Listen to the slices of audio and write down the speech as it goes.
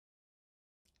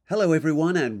Hello,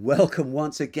 everyone, and welcome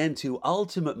once again to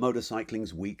Ultimate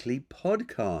Motorcycling's weekly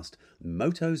podcast,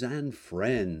 Motos and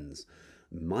Friends.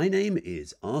 My name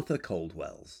is Arthur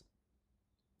Coldwells.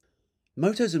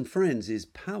 Motos and Friends is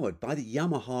powered by the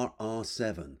Yamaha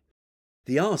R7.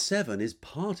 The R7 is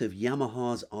part of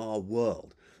Yamaha's R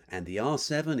World, and the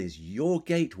R7 is your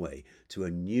gateway to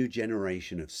a new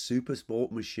generation of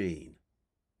supersport machine.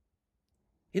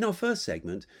 In our first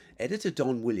segment, editor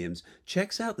Don Williams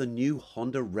checks out the new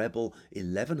Honda Rebel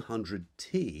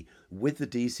 1100T with the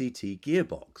DCT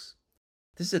gearbox.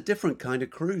 This is a different kind of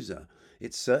cruiser.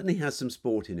 It certainly has some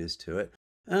sportiness to it,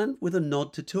 and with a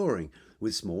nod to touring,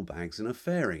 with small bags and a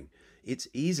fairing. It's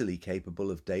easily capable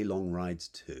of day-long rides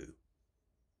too.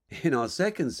 In our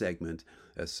second segment,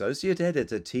 associate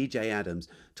editor TJ Adams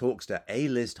talks to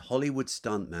A-list Hollywood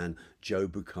stuntman Joe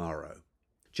Bucaro.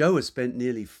 Joe has spent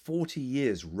nearly 40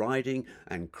 years riding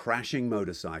and crashing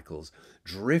motorcycles,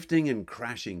 drifting and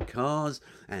crashing cars,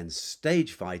 and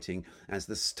stage fighting as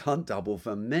the stunt double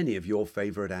for many of your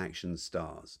favorite action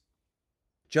stars.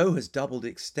 Joe has doubled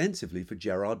extensively for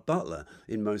Gerard Butler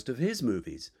in most of his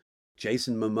movies,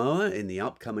 Jason Momoa in the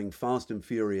upcoming Fast and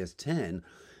Furious 10,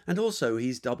 and also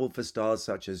he's doubled for stars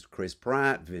such as Chris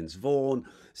Pratt, Vince Vaughn,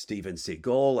 Steven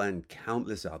Seagal, and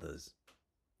countless others.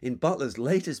 In Butler's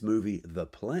latest movie, The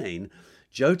Plane,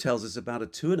 Joe tells us about a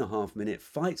 2.5-minute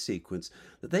fight sequence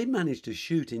that they managed to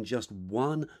shoot in just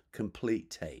one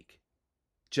complete take.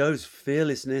 Joe's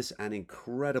fearlessness and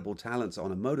incredible talents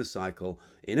on a motorcycle,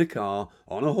 in a car,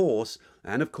 on a horse,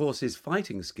 and of course his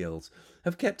fighting skills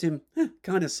have kept him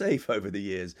kind of safe over the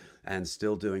years and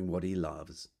still doing what he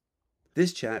loves.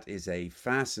 This chat is a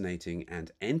fascinating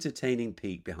and entertaining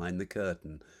peek behind the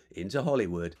curtain into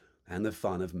Hollywood and the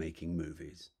fun of making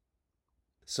movies.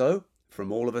 So,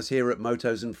 from all of us here at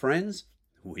Motos and Friends,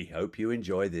 we hope you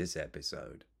enjoy this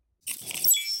episode.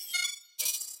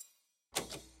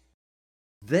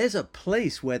 There's a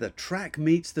place where the track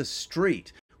meets the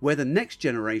street, where the next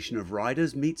generation of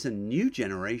riders meets a new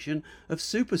generation of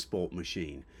supersport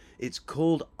machine. It's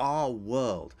called R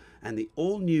World, and the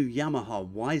all-new Yamaha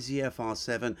YZF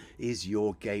R7 is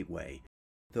your gateway.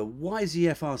 The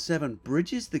YZF R7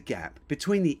 bridges the gap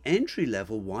between the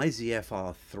entry-level YZF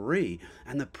R3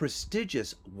 and the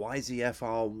prestigious YZF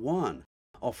R1,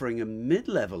 offering a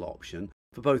mid-level option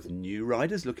for both new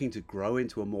riders looking to grow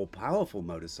into a more powerful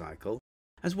motorcycle,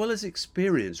 as well as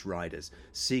experienced riders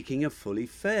seeking a fully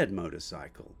fared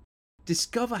motorcycle.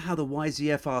 Discover how the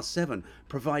YZF R7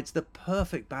 provides the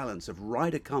perfect balance of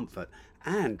rider comfort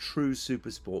and true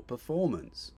supersport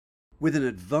performance. With an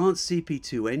advanced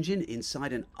CP2 engine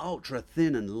inside an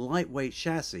ultra-thin and lightweight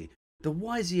chassis, the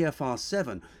YZF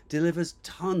R7 delivers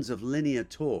tons of linear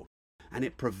torque, and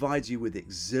it provides you with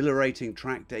exhilarating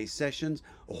track day sessions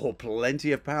or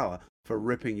plenty of power for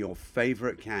ripping your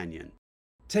favorite canyon.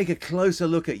 Take a closer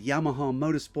look at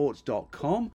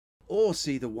YamahaMotorsports.com or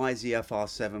see the YZF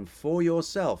R7 for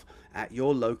yourself at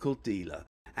your local dealer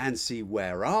and see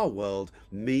where our world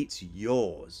meets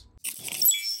yours.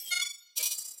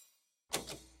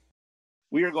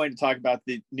 We are going to talk about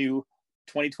the new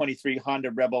 2023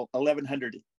 Honda Rebel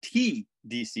 1100T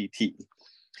DCT,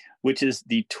 which is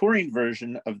the touring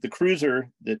version of the cruiser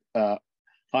that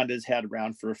Honda's had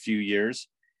around for a few years.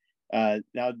 Now,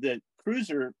 the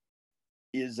cruiser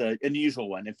is an unusual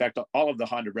one. In fact, all of the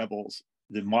Honda Rebels,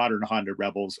 the modern Honda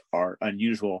Rebels, are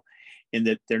unusual in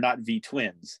that they're not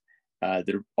V-twins.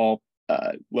 They're all,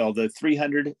 the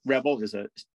 300 Rebel is a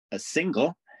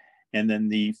single, and then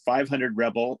the 500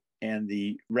 Rebel and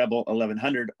the Rebel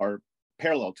 1100 are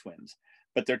parallel twins,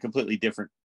 but they're completely different.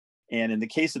 And in the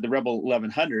case of the Rebel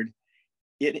 1100,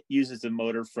 it uses a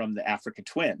motor from the Africa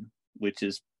Twin, which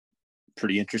is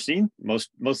pretty interesting. Most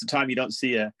of the time, you don't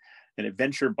see an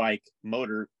adventure bike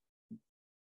motor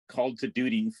called to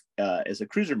duty as a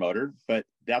cruiser motor, but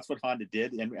that's what Honda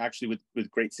did, and actually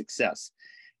with great success.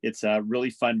 It's a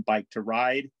really fun bike to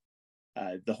ride.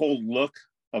 The whole look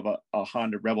of a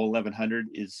Honda Rebel 1100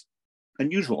 is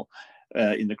unusual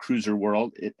in the cruiser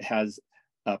world. It has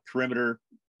a perimeter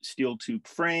steel tube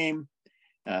frame.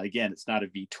 Again, it's not a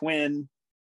V-twin.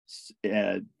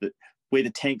 The way the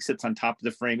tank sits on top of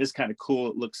the frame is kind of cool.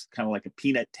 It looks kind of like a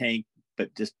peanut tank,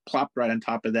 but just plopped right on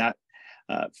top of that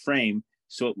frame.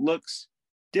 So it looks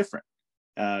different,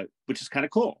 which is kind of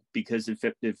cool, because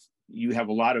if you have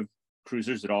a lot of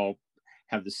cruisers that all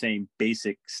have the same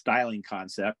basic styling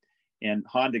concept, and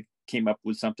Honda came up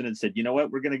with something and said, you know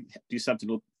what, we're going to do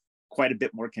something quite a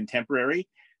bit more contemporary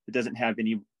that doesn't have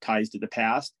any ties to the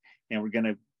past, and we're going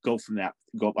to go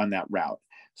on that route.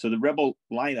 So the Rebel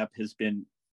lineup has been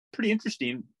pretty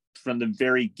interesting from the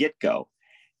very get-go.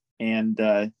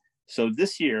 And So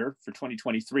this year for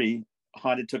 2023,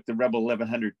 Honda took the Rebel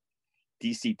 1100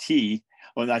 DCT.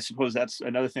 Well, and I suppose that's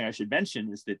another thing I should mention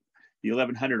is that the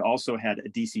 1100 also had a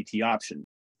DCT option.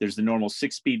 There's the normal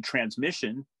 6-speed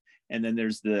transmission, and then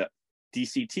there's the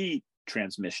DCT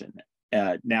transmission.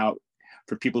 Now,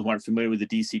 for people who aren't familiar with the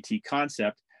DCT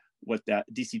concept, what that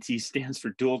DCT stands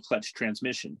for dual clutch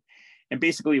transmission. And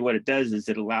basically what it does is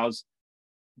it allows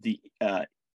the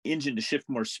engine to shift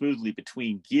more smoothly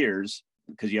between gears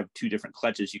because you have 2 different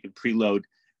clutches. You can preload,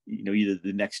 either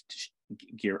the next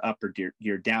gear up or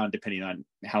gear down, depending on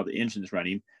how the engine's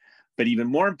running. But even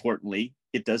more importantly,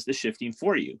 it does the shifting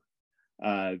for you.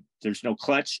 There's no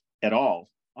clutch at all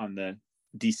on the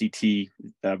DCT,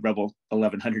 Rebel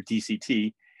 1100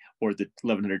 DCT, or the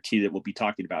 1100T that we'll be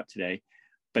talking about today.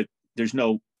 But there's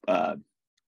no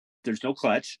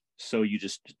clutch, so you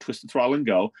just twist the throttle and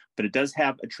go. But it does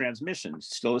have a transmission.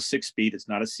 It's still a 6-speed. It's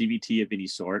not a CVT of any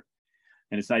sort,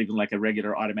 and it's not even like a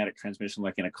regular automatic transmission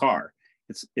like in a car.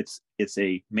 It's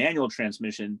a manual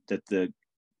transmission that the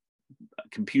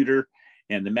computer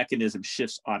and the mechanism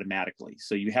shifts automatically.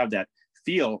 So you have that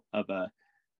feel of a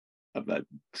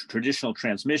traditional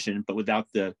transmission, but without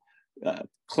the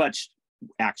clutch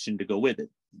action to go with it.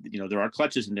 There are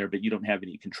clutches in there, but you don't have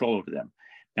any control over them.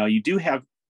 Now you do have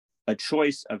a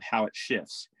choice of how it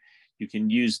shifts. You can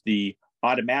use the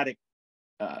automatic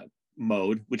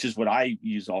mode, which is what I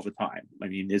use all the time. I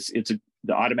mean,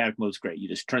 the automatic mode is great. You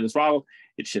just turn the throttle,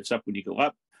 it shifts up when you go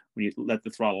up. When you let the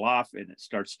throttle off and it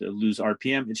starts to lose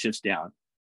RPM, it shifts down.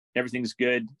 Everything's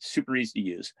good, super easy to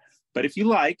use. But if you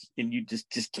like, and you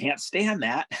just can't stand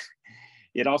that,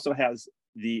 it also has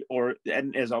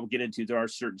and as I'll get into, there are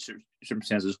certain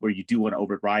circumstances where you do want to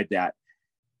override that.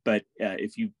 But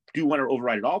if you do want to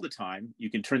override it all the time, you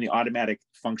can turn the automatic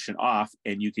function off,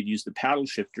 and you can use the paddle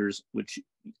shifters, which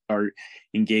are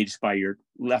engaged by your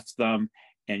left thumb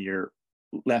and your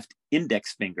left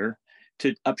index finger,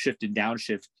 to upshift and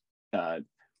downshift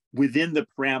within the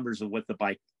parameters of what the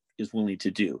bike is willing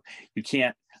to do. You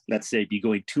can't, let's say, be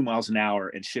going 2 miles an hour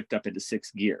and shift up into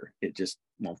 6th gear. It just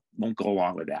won't go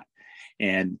along with that.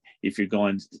 And if you're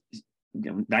going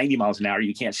 90 miles an hour,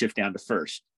 you can't shift down to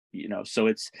 1st. So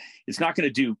it's not going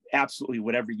to do absolutely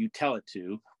whatever you tell it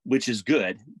to, which is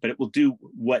good, but it will do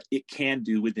what it can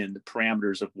do within the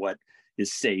parameters of what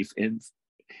is safe and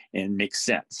makes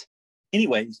sense.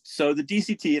 Anyway, so the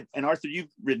DCT, and Arthur,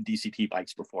 you've ridden DCT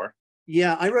bikes before.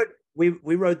 Yeah, we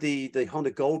rode the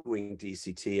Honda Goldwing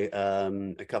DCT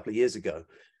a couple of years ago,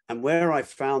 and where I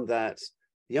found that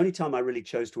the only time I really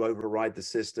chose to override the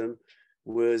system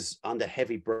was under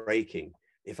heavy braking.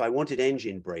 If I wanted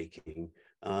engine braking,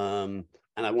 and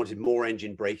I wanted more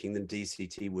engine braking than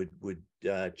DCT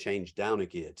would change down a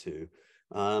gear to,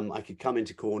 I could come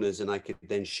into corners and I could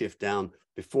then shift down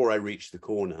before I reached the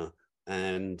corner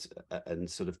and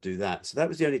sort of do that. So that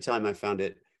was the only time I found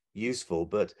it useful.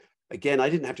 But again, I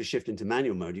didn't have to shift into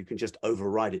manual mode. You can just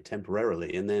override it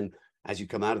temporarily, and then as you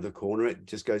come out of the corner, it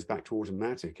just goes back to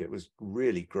automatic. It was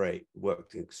really great,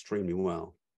 worked extremely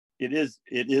well. It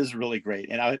is really great.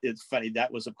 And it's funny,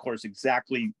 that was of course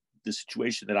exactly the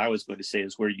situation that I was going to say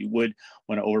is where you would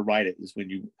want to override it, is when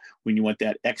you want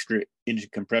that extra engine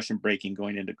compression braking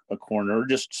going into a corner, or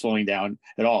just slowing down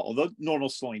at all. Although normal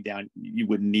slowing down, you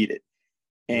wouldn't need it.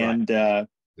 And right.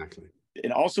 Exactly.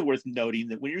 And also worth noting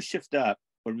that when you shift up,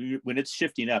 or when it's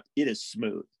shifting up, it is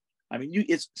smooth. I mean,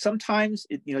 it's sometimes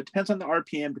it depends on the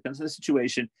RPM, depends on the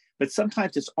situation, but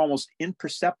sometimes it's almost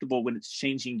imperceptible when it's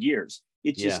changing gears.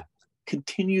 It just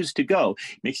continues to go.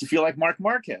 It makes you feel like Marc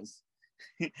Marquez.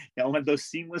 One of those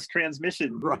seamless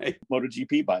transmission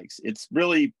MotoGP bikes. It's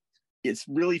really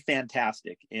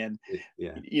fantastic. And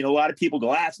a lot of people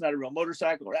go, it's not a real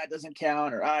motorcycle, or that doesn't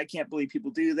count, or I can't believe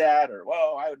people do that, or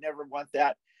whoa, I would never want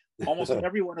that. Almost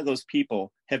every one of those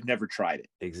people have never tried it.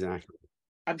 Exactly.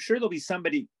 I'm sure there'll be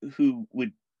somebody who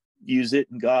would use it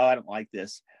and go, I don't like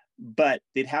this, but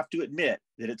they'd have to admit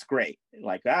that it's great.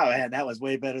 Like, oh man, that was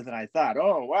way better than I thought.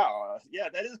 Oh wow, yeah,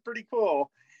 that is pretty cool.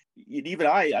 And even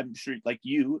I'm sure, like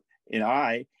you and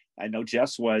I know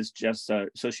Jeff's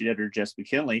associate editor Jess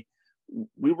McKinley,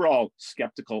 we were all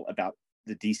skeptical about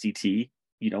the DCT,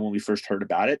 when we first heard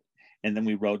about it, and then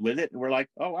we rode with it and we're like,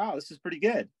 oh wow, this is pretty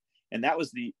good. And that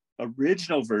was the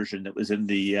original version that was in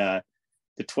the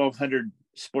 1200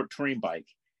 sport touring bike,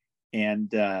 and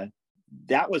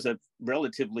that was a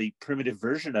relatively primitive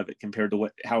version of it compared to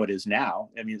how it is now.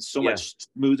 I mean, it's so much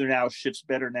smoother now, shifts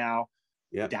better now,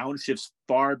 downshifts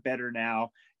far better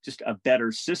now, just a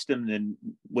better system than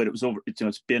what it was over.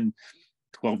 It's been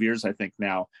 12 years, I think,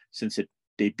 now since it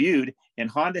debuted, and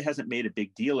Honda hasn't made a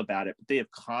big deal about it, but they have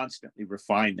constantly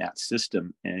refined that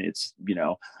system. And it's, you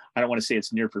know, I don't want to say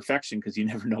it's near perfection because you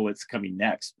never know what's coming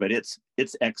next, but it's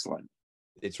excellent.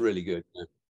 It's really good.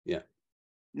 Yeah.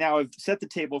 Now I've set the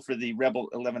table for the Rebel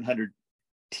 1100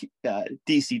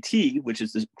 DCT, which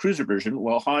is the cruiser version.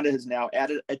 Well, Honda has now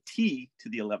added a T to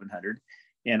the 1100,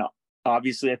 and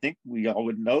obviously I think we all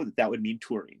would know that that would mean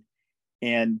touring.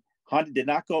 And Honda did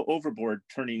not go overboard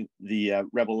turning the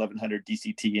Rebel 1100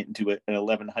 DCT into an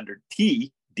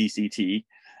 1100T DCT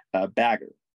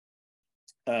bagger.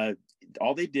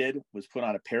 All they did was put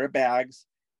on a pair of bags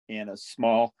and a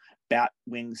small bat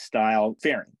wing style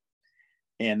fairing,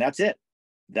 and that's it.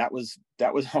 That was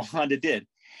all Honda did.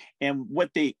 And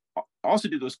what they also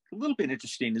did was a little bit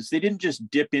interesting is they didn't just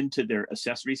dip into their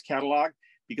accessories catalog,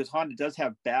 because Honda does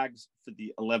have bags for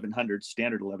the 1100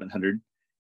 standard 1100,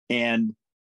 and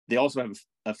they also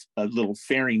have a little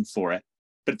fairing for it,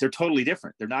 but they're totally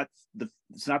different. They're not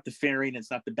it's not the fairing,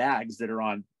 it's not the bags that are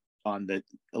on the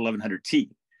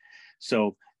 1100T.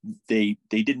 So they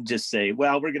didn't just say,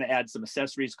 well, we're going to add some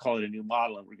accessories, call it a new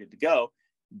model, and we're good to go.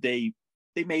 They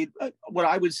made what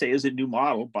I would say is a new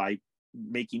model by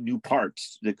making new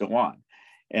parts that go on.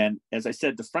 And as I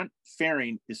said, the front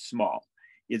fairing is small.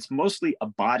 It's mostly a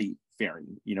body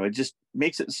fairing. You know, it just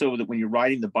makes it so that when you're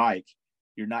riding the bike,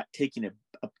 you're not taking a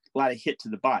lot of hit to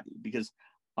the body, because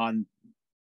on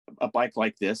a bike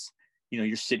like this, you know,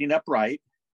 you're sitting upright.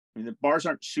 I mean, the bars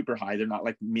aren't super high. They're not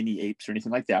like mini apes or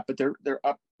anything like that, but they're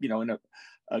up, you know, in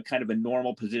a kind of a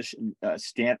normal position,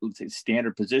 let's say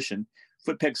standard position,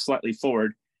 foot pegs slightly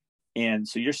forward. And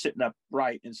so you're sitting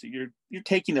upright, and so you're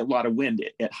taking a lot of wind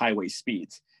at highway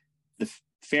speeds. The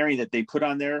fairing that they put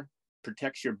on there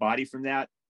protects your body from that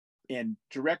and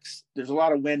directs. There's a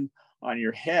lot of wind on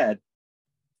your head,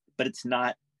 but it's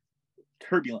not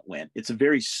turbulent wind. It's a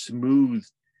very smooth,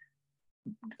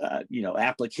 you know,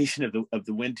 application of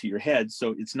the wind to your head.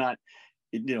 So it's not,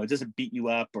 you know, it doesn't beat you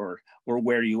up or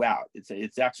wear you out.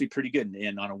 It's actually pretty good.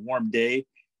 And on a warm day,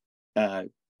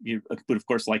 you would of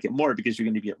course like it more, because you're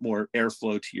going to get more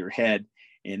airflow to your head,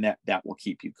 and that will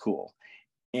keep you cool.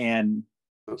 And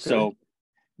so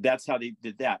that's how they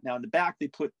did that. Now in the back, they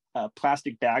put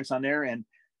plastic bags on there, and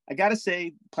I got to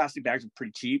say, plastic bags are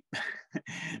pretty cheap.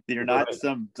 They're not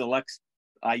some deluxe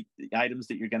items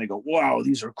that you're going to go, wow,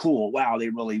 these are cool. Wow, they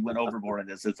really went overboard in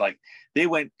this. It's like they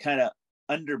went kind of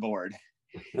underboard.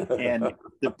 And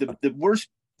the worst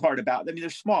part about, I mean,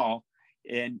 they're small,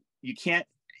 and you can't,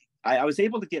 I was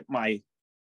able to get my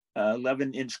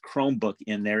 11-inch Chromebook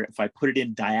in there if I put it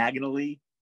in diagonally,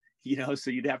 you know, so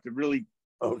you'd have to really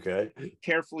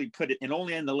carefully put it, and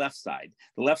only on the left side.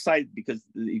 The left side, because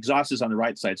the exhaust is on the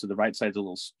right side, so the right side's a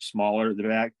little smaller, the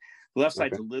back. The left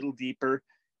side's a little deeper.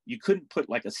 You couldn't put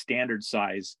like a standard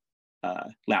size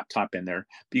laptop in there,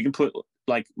 but you can put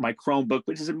like my Chromebook,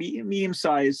 which is a medium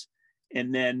size,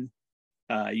 and then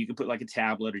you can put like a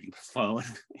tablet or you can put a phone.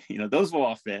 You know, those will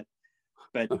all fit,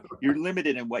 but you're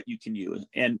limited in what you can use.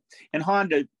 And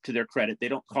Honda, to their credit, they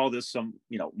don't call this some,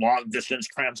 you know, long distance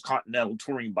transcontinental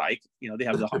touring bike. You know, they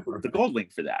have the Gold Wing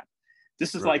for that.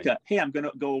 This is like hey, I'm going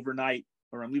to go overnight,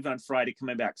 or I'm leaving on Friday,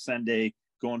 coming back Sunday,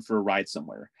 going for a ride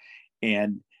somewhere.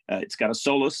 And it's got a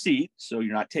solo seat, so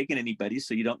you're not taking anybody.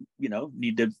 So you don't, you know,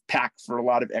 need to pack for a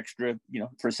lot of extra, you know,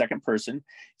 for a second person.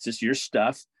 It's just your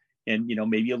stuff, and, you know,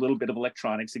 maybe a little bit of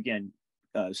electronics. Again,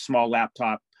 small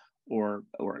laptop or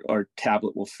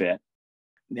tablet will fit.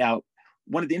 Now,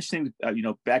 one of the interesting, you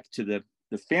know, back to the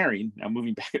fairing. Now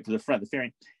moving back up to the front, the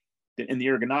fairing and the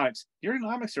ergonomics. The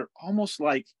ergonomics are almost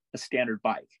like a standard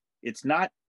bike. It's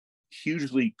not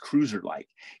hugely cruiser-like.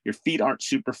 Your feet aren't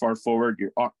super far forward.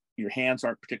 Your hands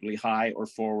aren't particularly high or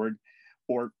forward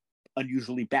or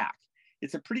unusually back.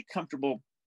 It's a pretty comfortable,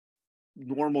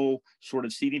 normal sort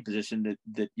of seating position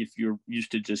that if you're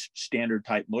used to just standard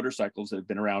type motorcycles that have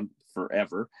been around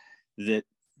forever, that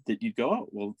you'd go, oh,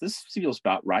 well, this feels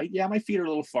about right. Yeah, my feet are a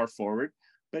little far forward,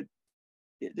 but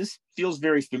this feels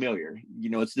very familiar. You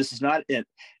know, this is not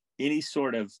any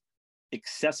sort of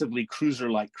excessively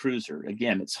cruiser-like cruiser.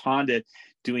 Again, it's Honda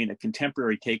doing a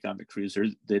contemporary take on the cruiser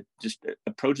that just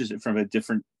approaches it from a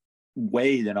different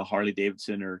way than a Harley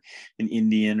Davidson or an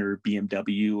Indian or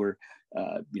BMW or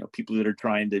you know, people that are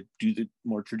trying to do the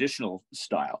more traditional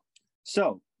style.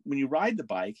 So when you ride the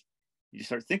bike, you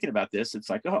start thinking about this. It's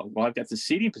like, oh, well, I've got the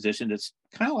seating position that's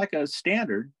kind of like a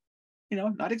standard, you know,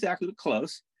 not exactly but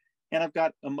close, and I've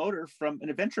got a motor from an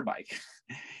adventure bike,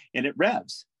 and it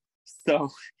revs.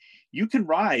 So you can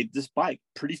ride this bike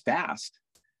pretty fast.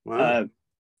 Wow.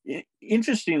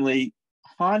 Interestingly,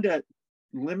 Honda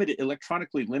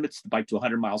electronically limits the bike to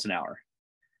 100 miles an hour.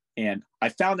 And I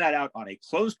found that out on a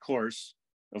closed course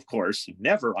of course,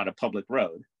 never on a public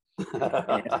road.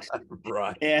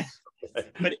 Right.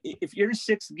 But if you're in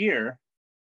sixth gear,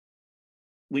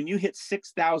 when you hit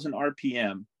 6,000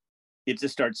 RPM, it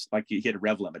just starts like you hit a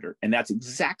rev limiter, and that's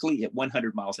exactly at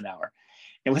 100 miles an hour.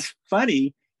 And what's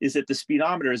funny is that the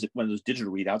speedometer is one of those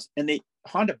digital readouts, and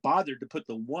Honda bothered to put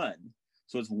the 1.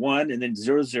 So it's 1 and then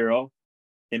 0, 0.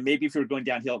 And maybe if you were going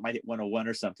downhill, it might hit 101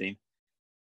 or something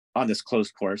on this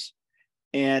closed course.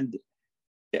 And,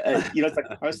 it's like,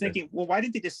 I was thinking, well, why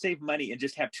didn't they just save money and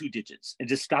just have 2 digits and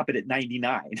just stop it at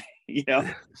 99,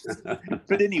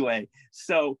 But anyway,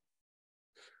 so,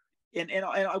 and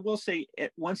I will say,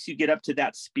 once you get up to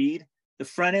that speed, the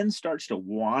front end starts to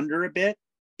wander a bit,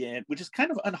 which is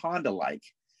kind of un-Honda-like.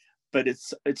 But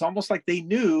it's almost like they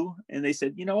knew, and they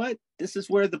said, you know what, this is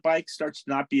where the bike starts to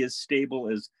not be as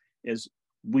stable as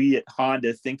we at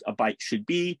Honda think a bike should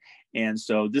be. And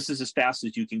so this is as fast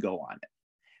as you can go on it.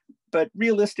 But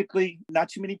realistically, not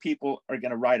too many people are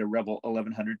going to ride a Rebel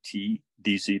 1100T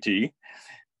DCT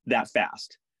that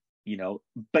fast,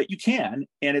 but you can.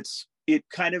 And it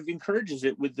kind of encourages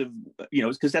it with the,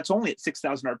 because that's only at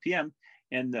 6,000 RPM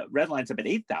and the red line's up at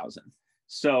 8,000.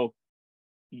 So,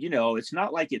 it's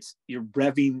not like you're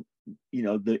revving,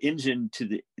 the engine to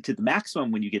the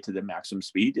maximum when you get to the maximum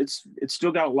speed. It's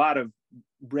still got a lot of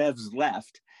revs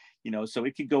left, so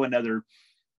it could go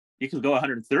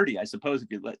 130, I suppose,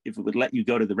 if it would let you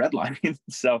go to the red line.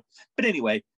 So, but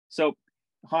anyway, so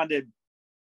Honda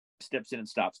steps in and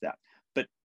stops that. But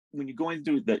when you're going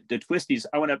through the twisties,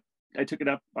 I took it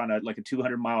up on a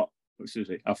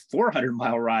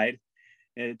 400-mile ride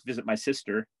to visit my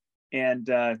sister. And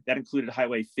that included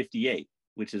Highway 58,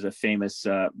 which is a famous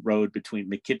road between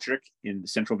McKittrick in the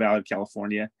Central Valley of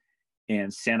California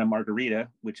and Santa Margarita,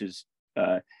 which is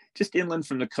just inland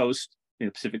from the coast,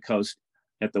 Pacific coast,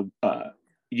 at the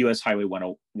U.S. Highway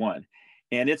 101.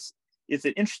 And it's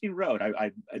an interesting road.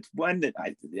 It's one that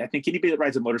I think anybody that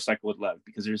rides a motorcycle would love,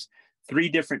 because there's 3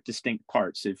 different distinct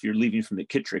parts if you're leaving from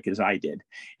McKittrick, as I did.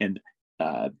 And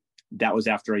that was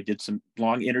after I did some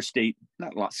long interstate,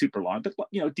 not a lot super long, but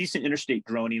decent interstate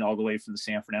droning all the way from the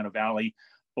San Fernando Valley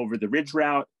over the Ridge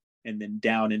Route and then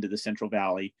down into the Central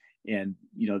Valley. And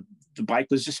the bike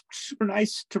was just super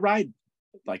nice to ride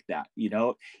like that.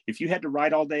 If you had to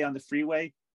ride all day on the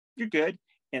freeway, you're good,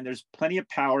 and there's plenty of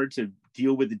power to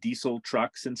deal with the diesel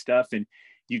trucks and stuff, and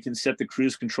you can set the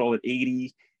cruise control at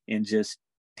 80 and just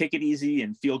take it easy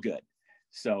and feel good.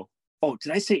 So,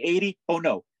 did I say 80? Oh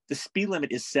no, the speed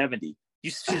limit is 70.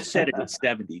 You should set it at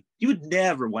 70. You would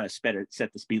never want to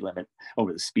set the speed limit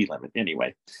over the speed limit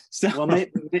anyway. So, well,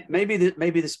 maybe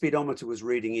the speedometer was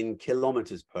reading in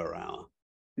kilometers per hour.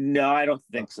 No, I don't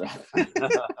think so.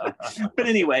 But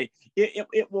anyway,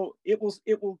 it will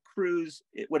cruise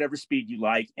at whatever speed you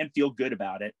like and feel good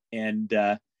about it. And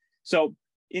so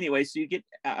anyway, so you get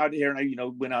out here, and I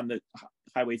went on the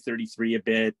Highway 33 a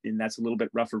bit, and that's a little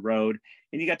bit rougher road.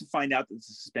 And you got to find out that the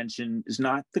suspension is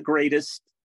not the greatest,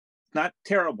 not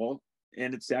terrible,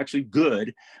 and it's actually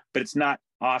good, but it's not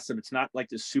awesome. It's not like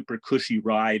this super cushy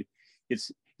ride. It's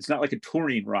not like a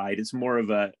touring ride. It's more of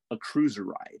a cruiser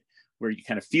ride, where you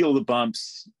kind of feel the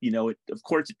bumps. Of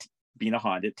course, being a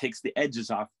Honda, it takes the edges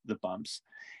off the bumps,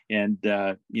 and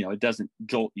it doesn't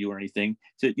jolt you or anything.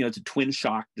 So, it's a twin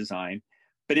shock design,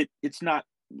 but it's not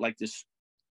like this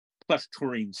plush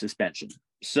touring suspension.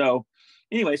 So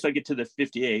anyway, so I get to the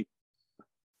 58,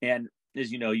 and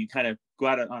as you kind of go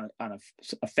out on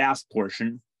a fast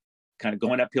portion, kind of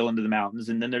going uphill into the mountains,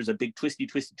 and then there's a big twisty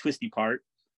part.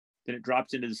 Then it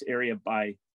drops into this area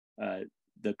by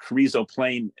the Carrizo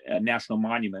Plain National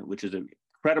Monument, which is an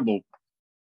incredible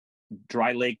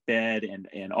dry lake bed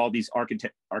and all these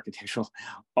architectural,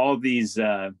 all these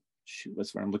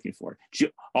what's what I'm looking for,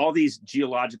 all these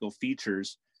geological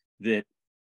features that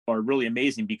are really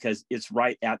amazing, because it's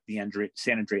right at the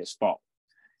San Andreas Fault.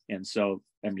 And so,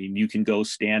 you can go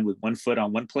stand with 1 foot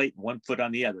on one plate and 1 foot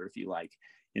on the other if you like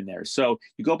in there. So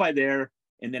you go by there,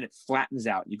 and then it flattens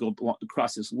out. You go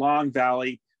across this long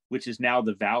valley, which is now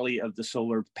the Valley of the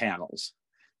Solar Panels.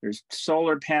 There's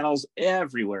solar panels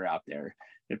everywhere out there.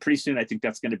 And pretty soon, I think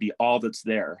that's going to be all that's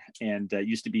there. And it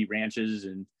used to be ranches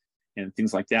and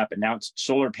things like that, but now it's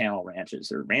solar panel ranches.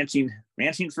 They're ranching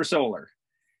for solar.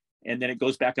 And then it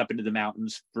goes back up into the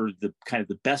mountains for the kind of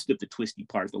the best of the twisty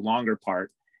part, the longer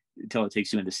part, until it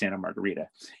takes you into Santa Margarita.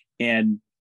 And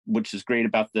which is great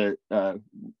about the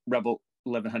Rebel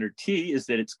 1100T is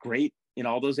that it's great in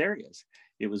all those areas.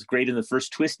 It was great in the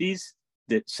first twisties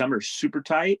that some are super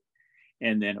tight.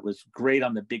 And then it was great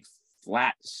on the big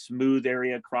flat, smooth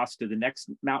area across to the next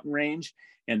mountain range.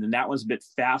 And then that one's a bit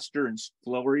faster and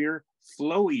flowier.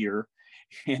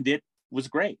 And it was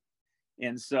great.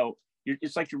 And so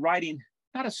it's like you're riding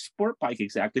not a sport bike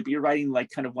exactly, but you're riding like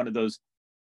kind of one of those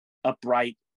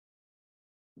upright,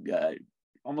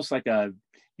 almost like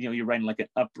you're riding like an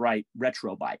upright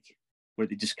retro bike where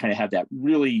they just kind of have that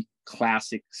really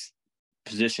classic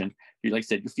position. You, like I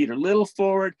said, your feet are a little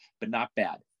forward, but not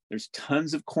bad. There's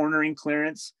tons of cornering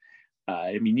clearance.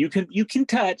 I mean, you can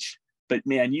touch, but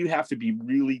man, you have to be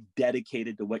really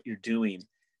dedicated to what you're doing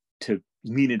to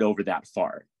lean it over that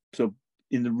far. So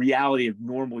in the reality of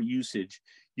normal usage,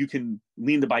 you can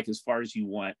lean the bike as far as you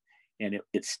want, and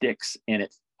it sticks and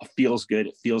it feels good.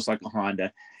 It feels like a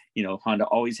Honda. You know, Honda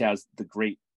always has the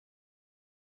great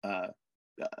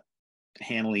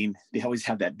handling. They always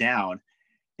have that down.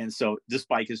 And so this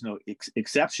bike is no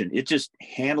exception. It just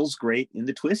handles great in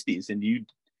the twisties, and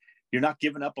you're not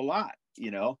giving up a lot,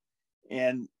 you know.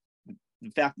 And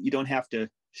the fact that you don't have to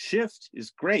shift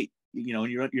is great. You know,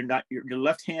 your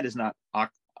left hand is not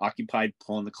occupied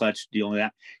pulling the clutch, dealing with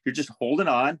that. You're just holding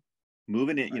on,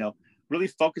 moving it, you know, really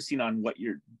focusing on what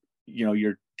your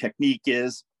technique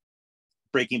is,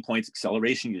 braking points,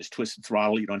 acceleration. You just twist the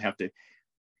throttle. You don't have to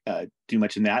do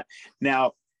much in that.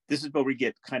 Now, this is where we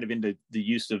get kind of into the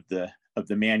use of the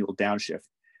manual downshift.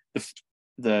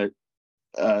 The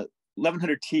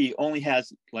 1100T only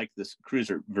has, like this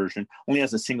cruiser version, only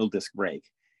has a single disc brake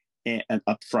and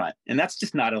up front, and that's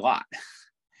just not a lot.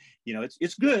 You know,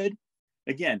 it's good.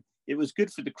 Again, it was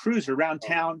good for the cruiser around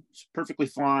town. It's perfectly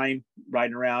fine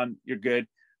riding around. You're good.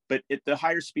 But at the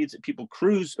higher speeds that people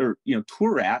cruise or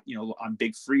tour at, on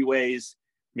big freeways,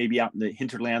 maybe out in the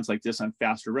hinterlands like this on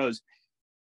faster roads,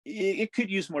 it could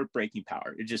use more braking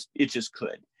power. It just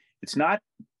could. It's not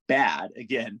bad.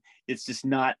 Again, it's just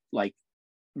not like,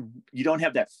 you don't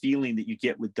have that feeling that you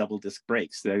get with double disc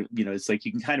brakes. It's like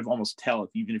you can kind of almost tell,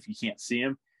 even if you can't see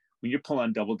them, when you're pulling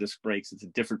on double disc brakes, it's a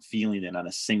different feeling than on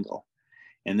a single.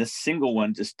 And this single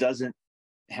one just doesn't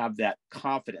have that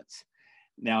confidence.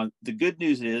 Now, the good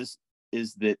news is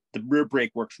that the rear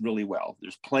brake works really well.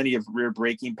 There's plenty of rear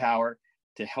braking power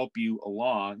to help you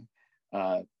along,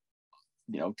 to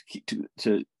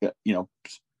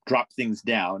drop things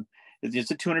down.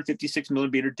 It's a 256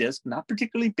 millimeter disc, not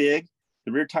particularly big.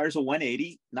 The rear tires are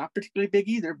 180, not particularly big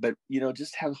either, but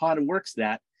just how Honda works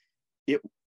that, the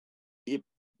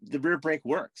rear brake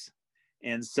works.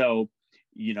 And so,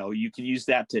 you can use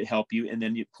that to help you. And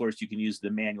then of course you can use the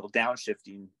manual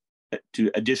downshifting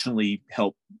to additionally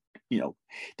help,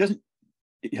 doesn't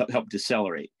help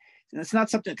decelerate. And it's not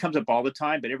something that comes up all the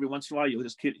time, but every once in a while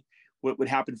what would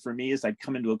happen for me is I'd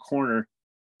come into a corner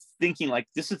thinking like,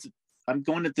 I'm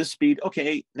going at this speed.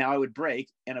 Okay, now I would brake.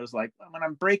 And I was like, when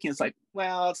I'm braking, it's like,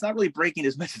 well, it's not really braking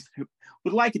as much as I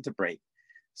would like it to brake.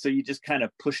 So you just kind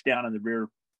of push down on the rear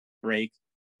brake,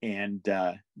 and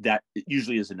that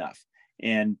usually is enough.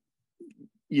 And,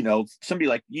 somebody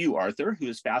like you, Arthur, who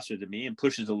is faster than me and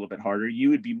pushes a little bit harder,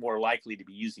 you would be more likely to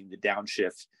be using the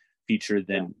downshift feature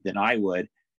than I would.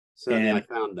 Certainly, I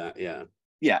found that, yeah.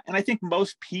 Yeah, and I think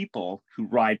most people who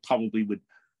ride probably would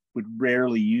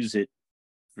rarely use it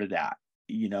for that.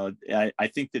 I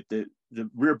think that the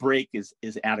rear brake is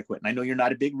adequate. And I know you're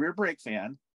not a big rear brake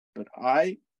fan, but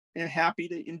I am happy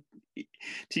to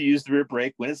use the rear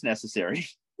brake when it's necessary.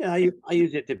 Yeah, I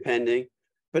use it depending.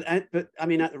 But I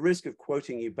mean, at the risk of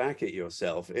quoting you back at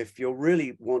yourself, if you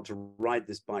really want to ride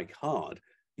this bike hard,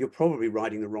 you're probably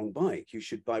riding the wrong bike. You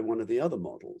should buy one of the other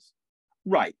models.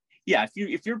 Right. Yeah.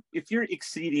 If you're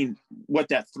exceeding what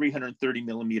that 330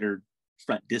 millimeter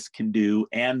front disc can do,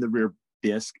 and the rear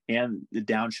disc and the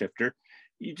downshifter,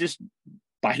 you just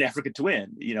buy an Africa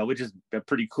Twin, which is a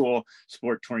pretty cool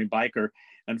sport touring bike,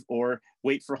 or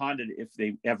wait for Honda, if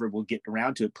they ever will get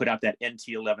around to it, put out that NT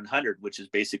 1100, which is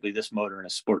basically this motor in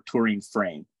a sport touring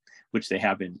frame, which they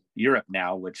have in Europe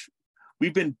now, which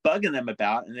we've been bugging them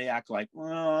about, and they act like,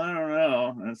 well, I don't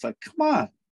know. And it's like, come on.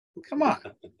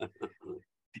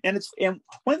 And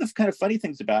one of the kind of funny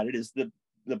things about it is the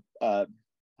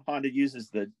Honda uses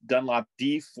the Dunlop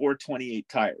D428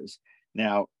 tires.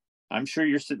 Now, I'm sure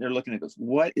you're sitting there looking at this.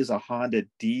 What is a Honda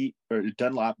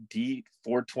Dunlop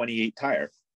D428 tire?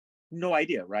 No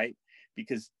idea, right?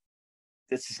 Because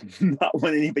this is not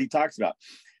what anybody talks about.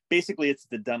 Basically, it's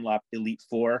the Dunlop Elite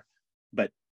 4, but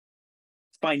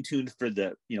fine-tuned for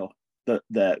the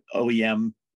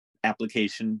OEM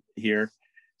application here.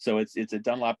 So it's a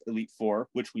Dunlop Elite 4,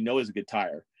 which we know is a good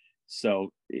tire.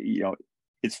 So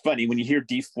it's funny when you hear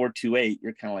D428,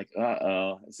 you're kind of like,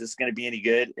 uh-oh, is this going to be any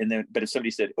good? But if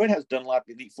somebody said, oh, it has Dunlop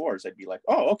Elite 4s, I'd be like,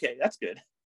 oh, okay, that's good.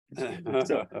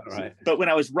 Right. But when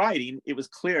I was riding, it was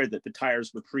clear that the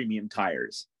tires were premium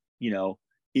tires,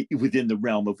 within the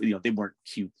realm of, they weren't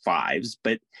Q5s,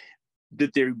 but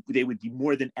that they would be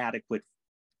more than adequate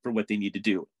for what they need to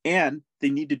do. And they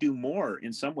need to do more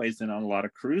in some ways than on a lot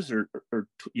of cruiser or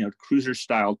cruiser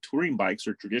style touring bikes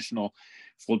or traditional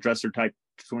full dresser type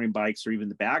touring bikes, or even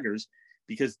the baggers,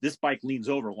 because this bike leans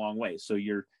over a long way. So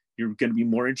you're going to be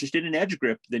more interested in edge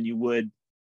grip than you would,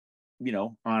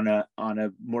 on a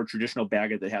more traditional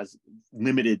bagger that has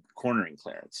limited cornering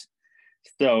clearance.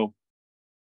 So,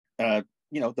 the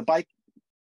bike,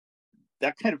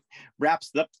 that kind of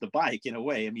wraps up the bike in a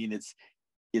way. I mean, it's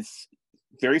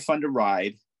very fun to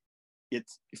ride.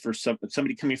 It's for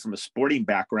somebody coming from a sporting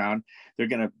background, they're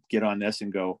going to get on this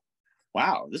and go,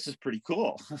 wow, this is pretty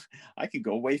cool. I can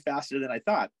go way faster than I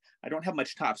thought. I don't have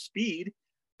much top speed,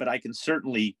 but I can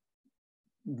certainly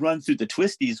run through the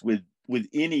twisties with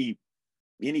any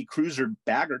cruiser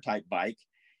bagger type bike.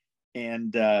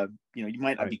 And you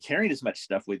might not be carrying as much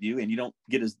stuff with you, and you don't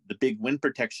get the big wind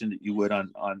protection that you would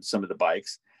on some of the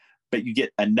bikes, but you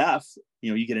get enough.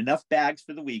 You get enough bags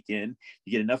for the weekend.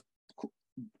 You get enough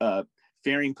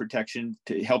fairing protection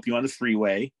to help you on the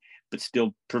freeway, but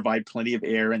still provide plenty of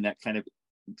air and that kind of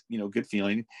good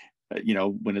feeling.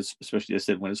 When it's, especially as I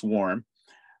said, when it's warm.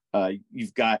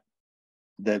 You've got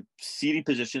the seating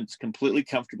position; it's completely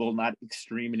comfortable, not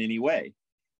extreme in any way,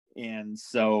 and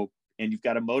you've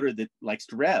got a motor that likes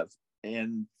to rev,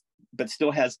 but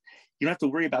still has, you don't have to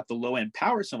worry about the low end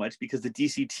power so much, because the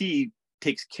DCT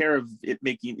takes care of it,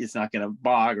 it's not going to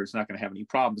bog, or it's not going to have any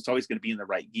problems. It's always going to be in the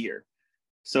right gear.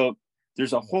 So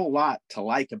there's a whole lot to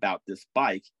like about this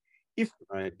bike if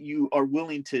you are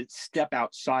willing to step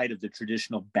outside of the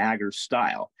traditional bagger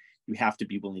style. You have to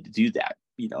be willing to do that.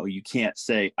 You can't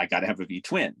say, I got to have a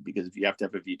V-twin, because if you have to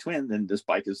have a V-twin, then this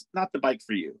bike is not the bike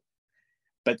for you.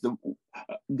 But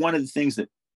one of the things that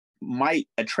might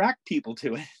attract people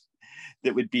to it,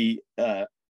 that would be, a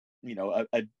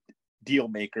deal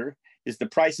maker, is the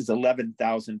price is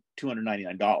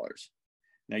 $11,299.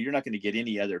 Now, you're not going to get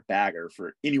any other bagger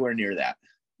for anywhere near that.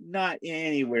 Not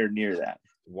anywhere near that.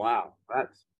 Wow,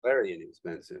 that's very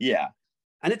inexpensive. Yeah,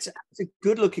 and it's a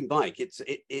good looking bike.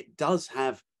 It does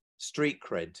have street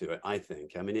cred to it, I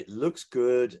think. I mean, it looks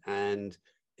good, and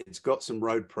it's got some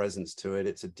road presence to it.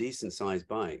 It's a decent sized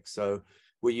bike. So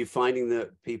were you finding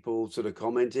that people sort of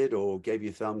commented or gave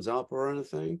you thumbs up or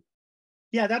anything?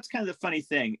 Yeah, that's kind of the funny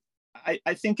thing.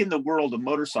 I think in the world of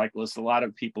motorcyclists, a lot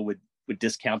of people would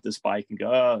discount this bike and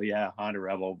go, oh yeah, Honda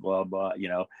Rebel, blah, blah,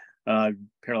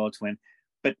 parallel twin.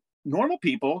 But normal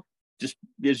people, just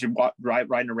as you're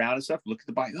riding around and stuff, look at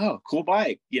the bike, oh, cool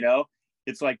bike.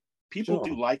 It's like people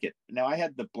do like it. Now, I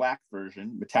had the black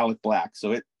version, metallic black.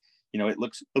 So it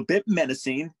looks a bit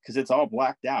menacing because it's all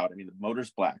blacked out. I mean, the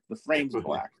motor's black, the frame's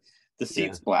black, the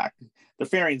seat's black, the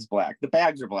fairing's black, the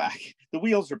bags are black, the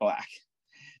wheels are black,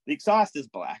 the exhaust is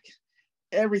black,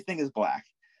 everything is black.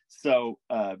 So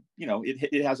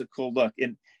it has a cool look,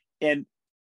 and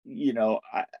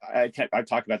I've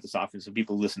talked about this often, so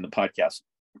people listen to podcasts.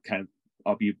 Kind of,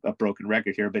 I'll be a broken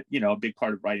record here, but a big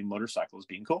part of riding motorcycles is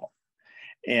being cool,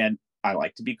 and I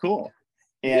like to be cool,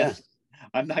 and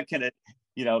I'm not gonna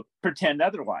pretend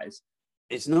otherwise.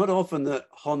 It's not often that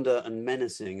Honda and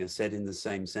menacing are said in the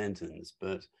same sentence,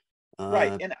 but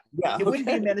right, and it wouldn't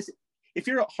be menacing. If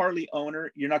you're a Harley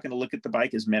owner, you're not going to look at the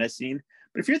bike as menacing.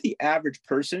 But if you're the average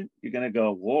person, you're going to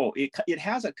go, whoa, it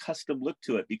has a custom look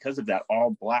to it because of that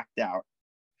all blacked out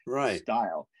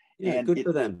style. Yeah, and good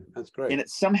for them. That's great. And it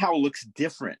somehow looks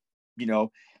different. Like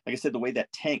I said, the way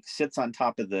that tank sits on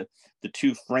top of the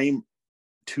two frame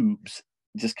tubes,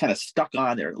 just kind of stuck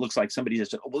on there. It looks like somebody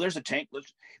just said, oh, well, there's a tank.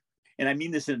 And I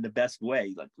mean this in the best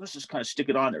way. Like, let's just kind of stick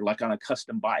it on there like on a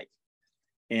custom bike.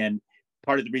 And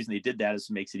part of the reason they did that is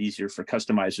it makes it easier for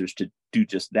customizers to do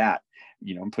just that,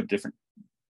 and put different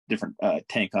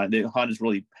tank on. Honda's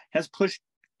really has pushed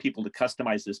people to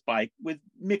customize this bike with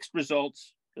mixed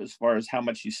results as far as how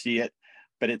much you see it,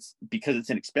 but it's because it's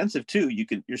inexpensive too.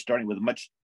 You're starting with a much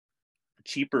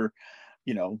cheaper,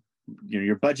 your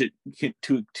budget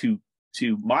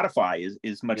to modify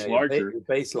is much larger.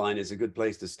 The baseline is a good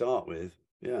place to start with.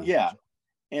 Yeah,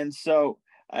 and so.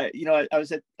 I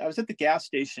was at the gas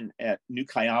station at New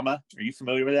Kayama. Are you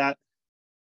familiar with that?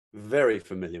 Very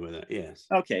familiar with it. Yes.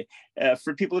 Okay.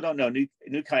 For people who don't know, New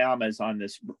Kayama is on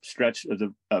this stretch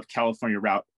of California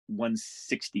Route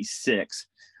 166,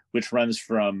 which runs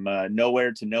from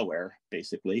nowhere to nowhere,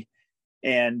 basically,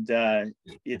 and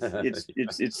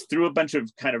it's through a bunch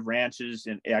of kind of ranches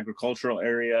and agricultural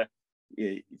area,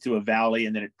 through a valley,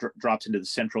 and then it drops into the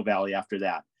Central Valley after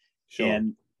that. Sure.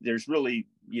 And there's really,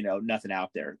 nothing out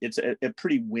there. It's a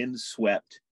pretty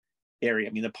windswept area.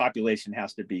 I mean, the population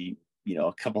has to be,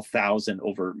 a couple thousand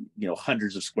over,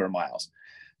 hundreds of square miles.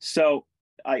 So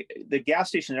the gas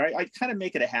station there, I kind of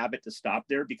make it a habit to stop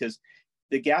there because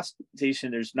the gas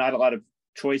station, there's not a lot of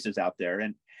choices out there,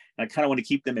 and I kind of want to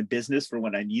keep them in business for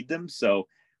when I need them. So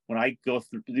when I go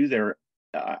through there,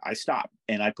 I stop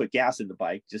and I put gas in the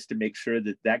bike just to make sure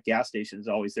that that gas station is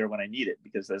always there when I need it.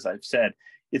 Because as I've said,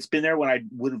 it's been there when I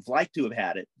would have liked to have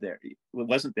had it there. It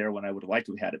wasn't there when I would have liked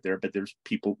to have had it there, but there's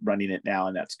people running it now,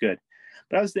 and that's good.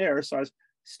 But I was there, so I was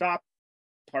stopped,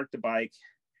 parked the bike.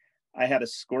 I had a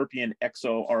Scorpion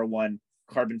XO R1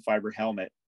 carbon fiber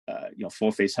helmet,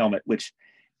 full face helmet, which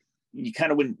you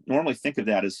kind of wouldn't normally think of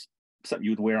that as something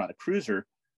you would wear on a cruiser,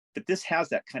 but this has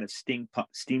that kind of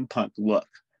steampunk look,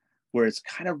 where it's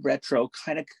kind of retro,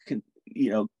 kind of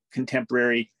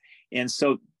contemporary, and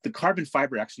so the carbon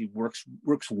fiber actually works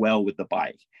well with the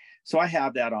bike. So I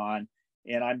have that on,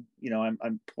 and I'm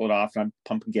pulled off, and I'm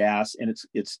pumping gas, and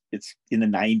it's in the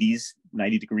 90s,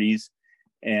 90 degrees,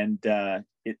 and the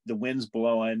wind's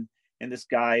blowing, and this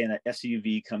guy in an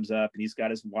SUV comes up, and he's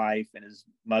got his wife and his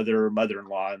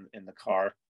mother-in-law in the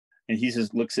car, and he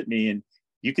just looks at me, and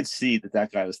you could see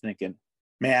that guy was thinking,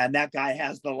 man, that guy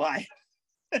has the life.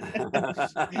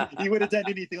 He would have done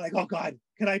anything, like, oh God,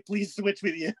 can I please switch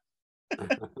with you?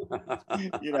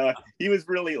 He was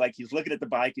really like, he's looking at the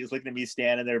bike, he's looking at me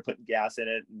standing there putting gas in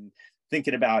it and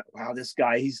thinking about, wow, this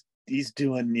guy, he's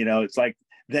doing, it's like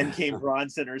Then Came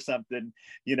Bronson or something.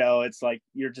 It's like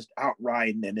you're just out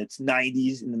riding, and it's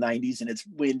 90s in the 90s, and it's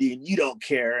windy, and you don't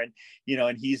care. And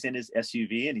and he's in his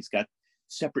SUV, and he's got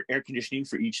separate air conditioning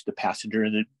for each, the passenger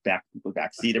and the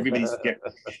back seat. Everybody's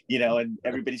and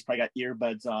everybody's probably got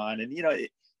earbuds on, and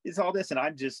it's all this, and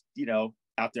I'm just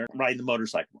out there riding the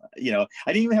motorcycle. I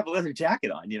didn't even have a leather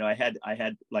jacket on. I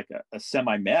had like a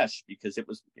semi mesh because it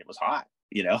was hot.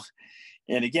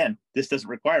 And again, this doesn't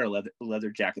require a leather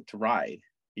jacket to ride.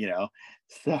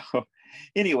 So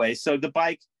anyway, so the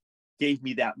bike gave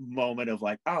me that moment of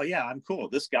like, oh yeah, I'm cool.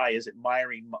 This guy is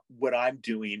admiring what I'm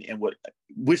doing and what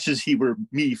wishes he were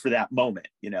me for that moment,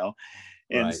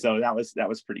 And right. So that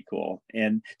was pretty cool.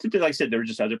 And like I said, there were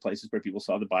just other places where people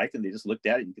saw the bike and they just looked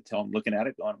at it. You could tell them looking at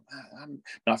it going, I'm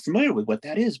not familiar with what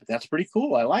that is, but that's pretty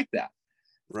cool. I like that.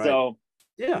 Right. So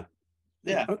yeah.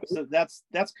 Okay. So that's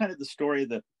kind of the story of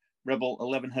the Rebel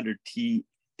 1100T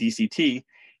DCT.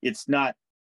 It's not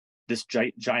this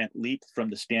giant leap from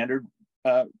the standard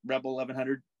Rebel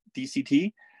 1100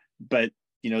 DCT, but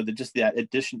just that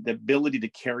addition, the ability to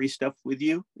carry stuff with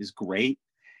you is great.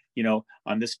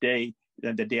 On this day,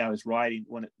 the day I was riding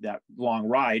that long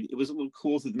ride, it was a little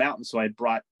cool through the mountains, so I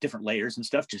brought different layers and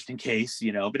stuff just in case,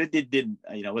 but it didn't,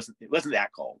 it wasn't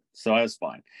that cold, so I was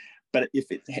fine. But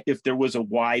if there was a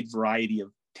wide variety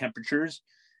of temperatures,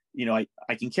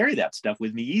 I can carry that stuff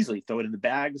with me easily, throw it in the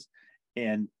bags.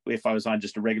 And if I was on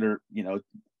just a regular,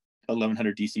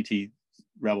 1100 DCT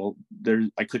Rebel,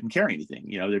 I couldn't carry anything.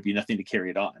 There'd be nothing to carry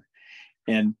it on.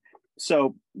 And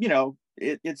so,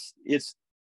 it's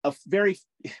a very,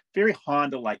 very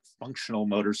Honda-like functional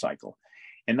motorcycle,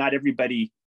 and not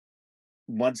everybody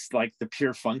wants like the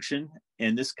pure function.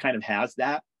 And this kind of has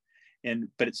that,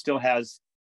 but it still has,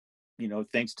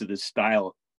 thanks to the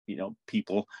style,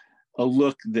 people, a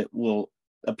look that will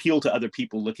appeal to other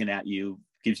people looking at you,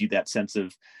 gives you that sense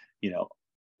of,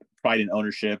 pride in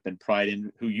ownership and pride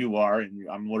in who you are. And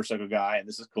I'm a motorcycle guy, and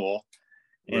this is cool.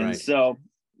 And right. So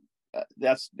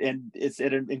it's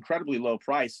at an incredibly low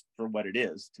price for what it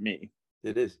is to me.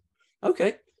 It is.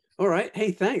 Okay. All right.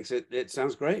 Hey, thanks. It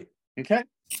sounds great. Okay.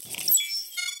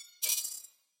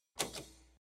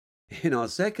 In our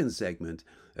second segment,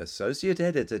 Associate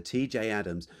Editor TJ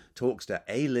Adams talks to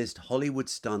A-list Hollywood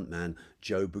stuntman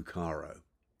Joe Bucaro.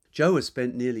 Joe has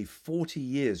spent nearly 40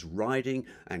 years riding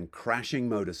and crashing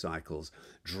motorcycles,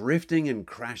 drifting and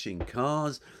crashing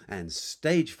cars, and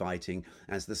stage fighting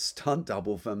as the stunt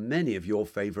double for many of your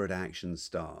favorite action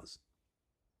stars.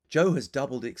 Joe has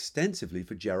doubled extensively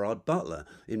for Gerard Butler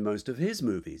in most of his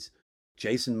movies,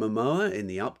 Jason Momoa in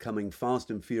the upcoming Fast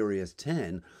and Furious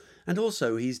 10, and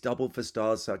also he's doubled for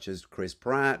stars such as Chris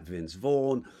Pratt, Vince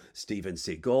Vaughn, Steven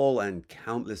Seagal, and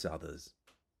countless others.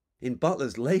 In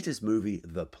Butler's latest movie,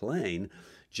 The Plane,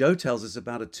 Joe tells us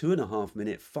about a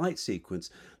 2.5-minute fight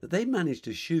sequence that they managed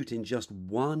to shoot in just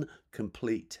one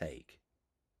complete take.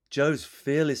 Joe's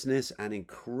fearlessness and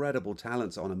incredible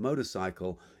talents on a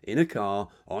motorcycle, in a car,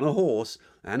 on a horse,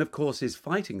 and of course his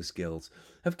fighting skills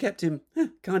have kept him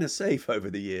kind of safe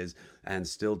over the years and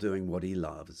still doing what he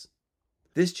loves.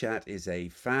 This chat is a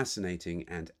fascinating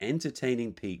and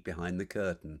entertaining peek behind the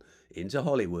curtain into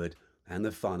Hollywood and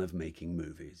the fun of making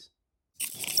movies.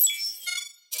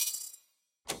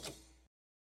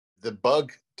 The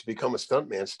bug to become a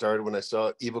stuntman started when I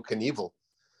saw Evel Knievel.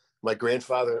 My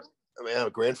grandfather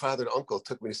and uncle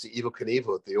took me to see Evel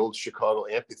Knievel at the old Chicago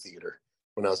amphitheater.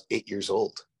 when I was 8 years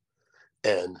old.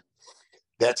 And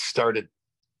that started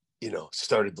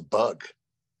the bug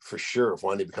for sure of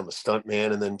wanting to become a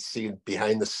stuntman, and then seeing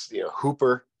behind the,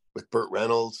 Hooper with Burt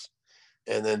Reynolds,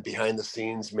 and then behind the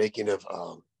scenes making of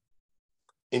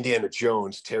Indiana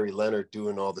Jones, Terry Leonard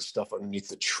doing all the stuff underneath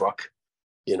the truck,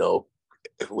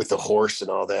 with the horse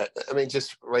and all that. I mean,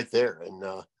 just right there. And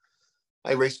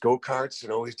I raced go-karts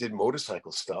and always did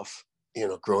motorcycle stuff,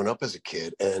 growing up as a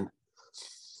kid. And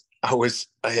I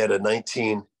had a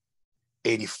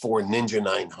 1984 Ninja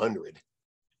 900,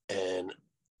 and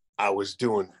I was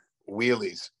doing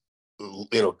wheelies,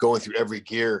 going through every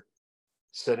gear,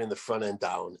 setting the front end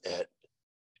down at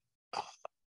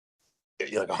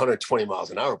like 120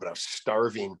 miles an hour, but I was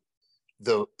starving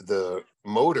the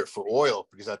motor for oil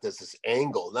because there's this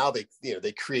angle. Now they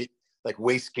create like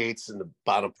waste gates in the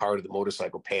bottom part of the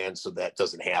motorcycle pan so that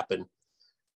doesn't happen.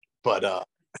 But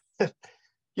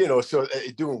so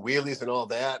doing wheelies and all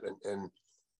that, and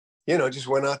just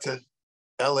went out to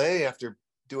LA after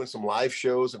doing some live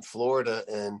shows in Florida,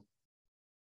 and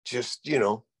just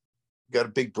got a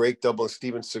big break doubling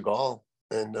Steven Seagal,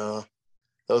 and that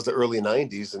was the early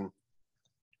 90s, and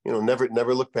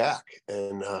never looked back.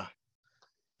 And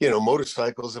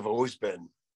motorcycles have always been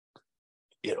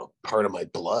part of my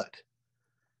blood.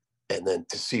 And then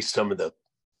to see some of the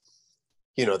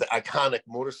the iconic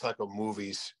motorcycle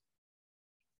movies,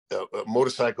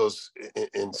 motorcycles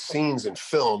in scenes in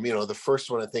film, the first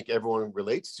one I think everyone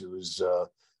relates to is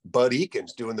Bud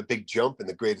Eakins doing the big jump in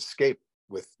The Great Escape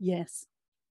with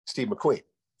Steve McQueen.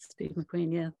 Steve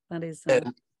McQueen, yeah, that is.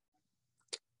 And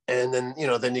then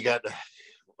then you got the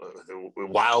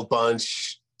Wild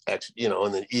Bunch, and then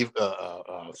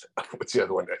what's the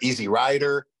other one? Easy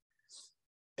Rider.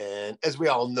 And as we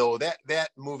all know, that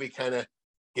movie kind of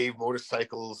gave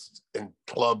motorcycles and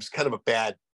clubs kind of a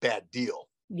bad deal.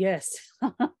 Yes.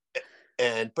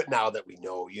 But now that we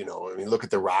know, I mean, look at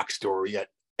the Rock Store. You got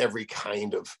every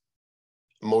kind of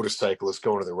motorcyclist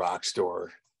going to the Rock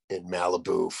Store in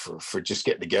Malibu for just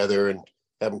getting together and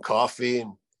having coffee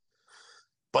and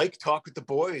bike talk with the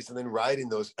boys, and then riding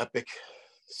those epic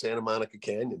Santa Monica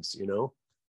canyons,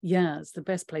 Yeah, it's the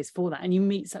best place for that. And you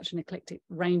meet such an eclectic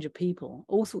range of people,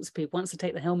 all sorts of people. Once I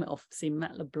take the helmet off, see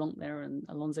Matt LeBlanc there and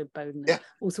Alonzo Bowden,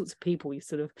 all sorts of people. You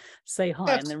sort of say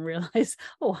hi and then realize,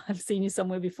 oh, I've seen you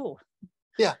somewhere before.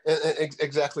 Yeah, and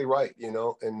exactly right,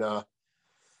 and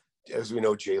as we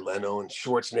know, Jay Leno and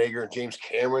Schwarzenegger and James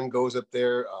Cameron goes up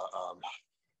there.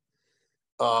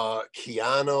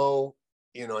 Keanu,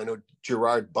 I know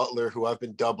Gerard Butler, who I've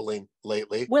been doubling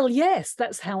lately. Well, yes,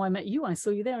 that's how I met you. I saw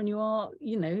you there, and you are,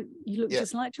 you look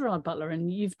just like Gerard Butler,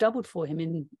 and you've doubled for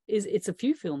him it's a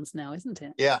few films now, isn't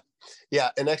it? Yeah.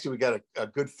 And actually, we got a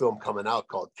good film coming out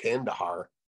called Kandahar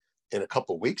in a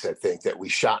couple of weeks, I think, that we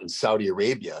shot in Saudi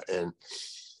Arabia, and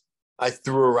I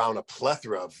threw around a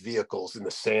plethora of vehicles in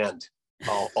the sand,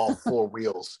 all four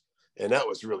wheels, and that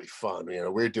was really fun.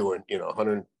 We're doing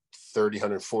 130,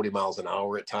 140 miles an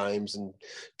hour at times, and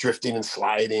drifting and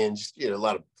sliding, just a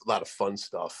lot of fun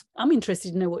stuff. I'm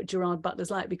interested to know what Gerard Butler's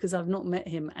like, because I've not met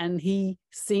him, and he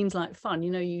seems like fun.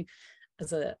 You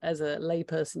as a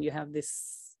layperson, you have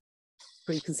this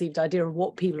preconceived idea of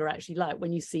what people are actually like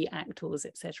when you see actors,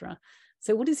 etc.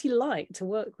 So what is he like to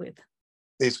work with?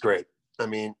 He's great. I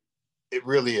mean, it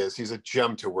really is. He's a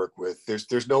gem to work with.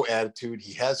 There's no attitude.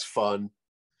 He has fun.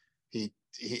 He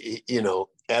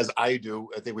as I do,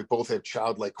 I think we both have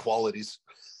childlike qualities.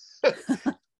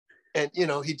 And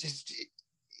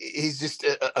he's just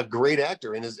a great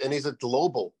actor, and he's a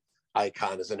global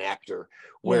icon as an actor.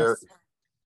 Where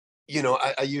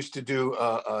I used to do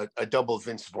a double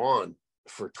Vince Vaughn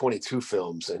for 22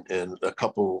 films, and a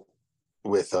couple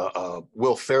with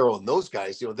Will Ferrell, and those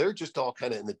guys. They're just all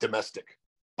kind of in the domestic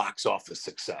box office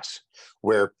success,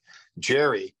 where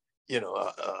Jerry,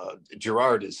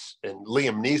 Gerard is, and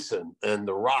Liam Neeson and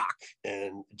The Rock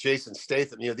and Jason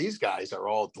Statham, these guys are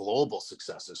all global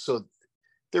successes. So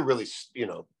they're really,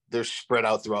 they're spread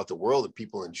out throughout the world, and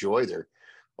people enjoy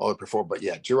all they perform. But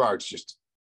yeah, Gerard's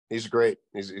he's great.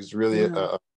 He's really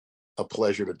a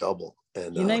pleasure to double.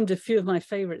 And you named a few of my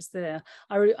favorites there.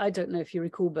 I don't know if you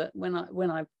recall, but when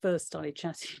I first started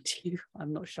chatting to you,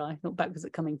 I'm not shy, not backwards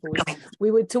at coming forward. We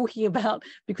were talking about,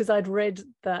 because I'd read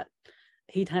that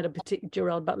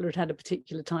Gerard Butler had a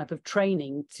particular type of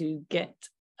training to get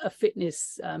a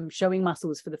fitness showing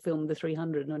muscles for the film The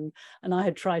 300, and I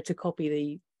had tried to copy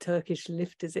the Turkish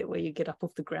lift, is it, where you get up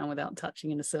off the ground without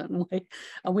touching in a certain way,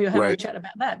 and we were having a chat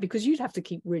about that, because you'd have to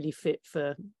keep really fit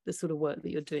for the sort of work that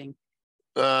you're doing.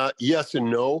 Yes and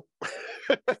no.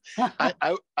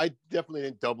 I definitely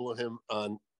didn't double him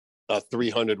on a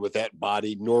 300 with that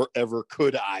body, nor ever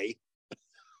could I.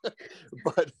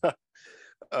 But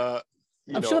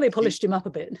I'm sure they polished him up a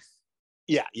bit.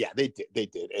 Yeah, they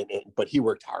did, and but he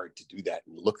worked hard to do that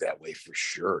and look that way for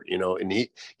sure, and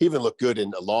he even looked good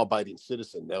in A Law-Abiding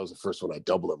Citizen. That was the first one I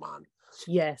doubled him on.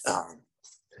 Yes.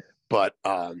 But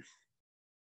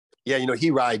yeah,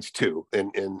 he rides too,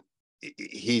 and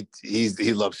he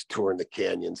loves touring the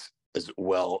canyons as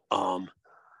well.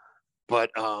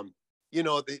 But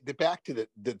the back to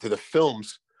the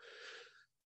films,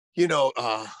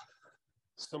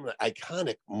 some of the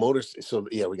iconic motors. So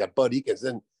yeah, we got Bud Eakins,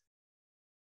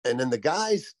 and then the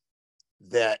guys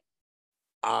that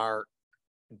are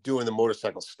doing the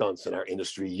motorcycle stunts in our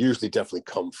industry usually definitely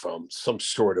come from some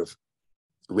sort of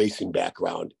racing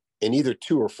background, in either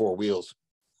 2 or 4 wheels.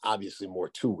 Obviously, more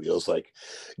 2 wheels. Like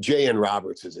J.N.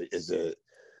 Roberts is a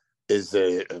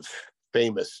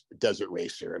famous desert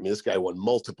racer. I mean, this guy won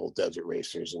multiple desert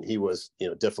racers, and he was,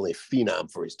 definitely a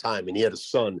phenom for his time. And he had a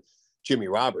son, Jimmy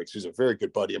Roberts, who's a very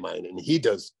good buddy of mine, and he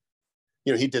does,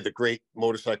 he did the great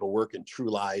motorcycle work in True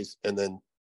Lies. And then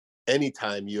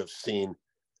anytime you have seen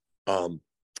Tom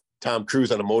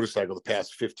Cruise on a motorcycle the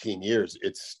past 15 years,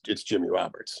 it's Jimmy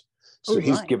Roberts. So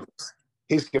he's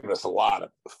given us a lot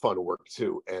of fun work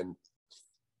too. And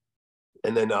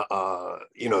then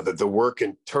the work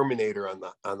in Terminator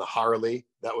on the Harley,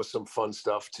 that was some fun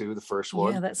stuff too. The first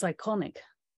one. Yeah, that's iconic.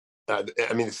 I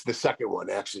mean, it's the second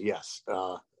one actually. Yes,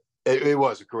 it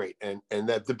was great. And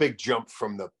that the big jump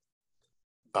from the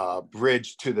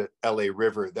bridge to the LA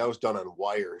River, that was done on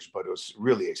wires, but it was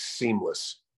really a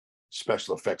seamless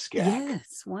special effects gag.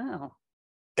 Yes, wow.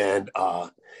 And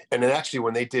then actually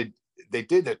when they did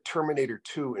the Terminator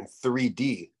 2 in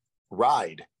 3D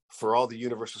ride for all the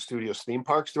Universal Studios theme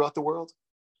parks throughout the world.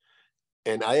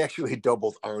 And I actually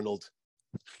doubled Arnold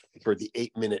for the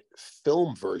 8-minute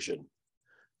film version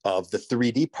of the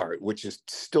 3D part, which is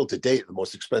still to date the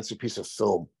most expensive piece of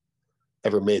film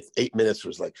ever made. 8 minutes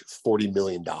was like $40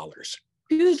 million.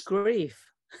 Good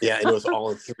grief. Yeah, and it was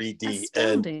all in 3D.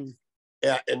 Astounding.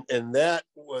 And that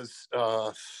was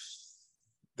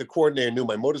the coordinator knew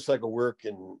my motorcycle work,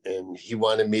 and he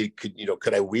wanted me could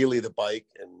I wheelie the bike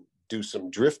and do some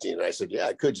drifting? And I said, yeah,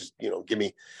 I could. Just give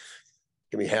me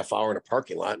half hour in a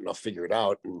parking lot and I'll figure it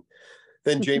out. And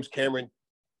then James Cameron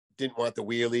didn't want the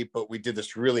wheelie, but we did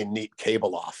this really neat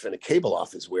cable off. And a cable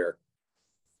off is where,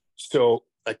 so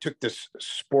I took this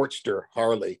Sportster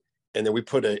Harley, and then we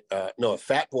put a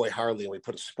Fat Boy Harley, and we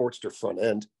put a Sportster front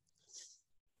end,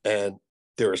 and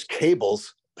there's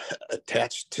cables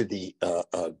attached to the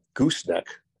gooseneck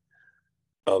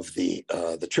of the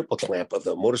triple clamp of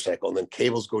the motorcycle, and then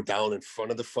cables go down in front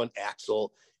of the front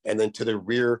axle, and then to the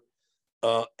rear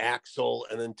axle,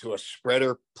 and then to a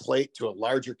spreader plate, to a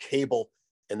larger cable,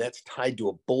 and that's tied to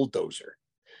a bulldozer.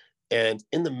 And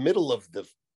in the middle of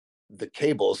the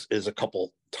cables is a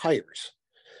couple tires.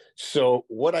 So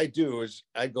what I do is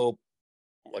I go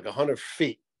like 100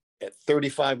 feet at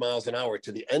 35 miles an hour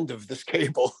to the end of this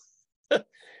cable,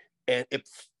 and it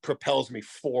propels me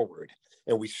forward.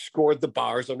 And we scored the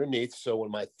bars underneath. So when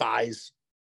my thighs,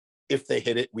 if they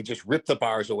hit it, we just rip the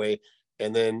bars away.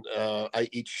 And then I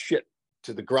eat shit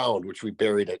to the ground, which we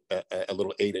buried a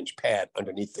little 8-inch pad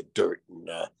underneath the dirt. And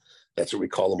that's what we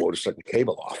call a motorcycle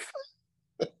cable off.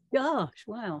 Gosh,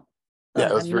 wow.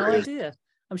 Yeah, I had no idea.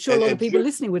 I'm sure a lot of people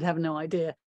listening would have no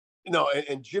idea. No,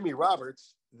 and Jimmy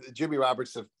Roberts,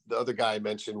 the other guy I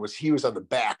mentioned, he was on the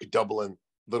back doubling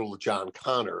little John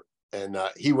Connor. And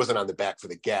he wasn't on the back for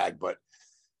the gag, but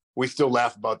we still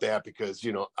laugh about that because,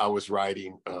 I was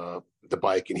riding the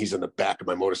bike and he's on the back of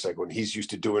my motorcycle and he's used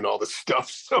to doing all this stuff.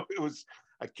 So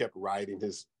I kept riding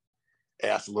his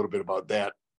ass a little bit about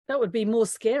that. That would be more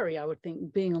scary, I would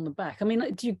think, being on the back. I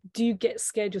mean, do you get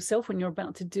scared yourself when you're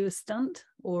about to do a stunt,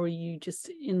 or are you just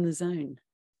in the zone?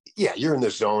 Yeah, you're in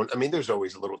the zone. I mean, there's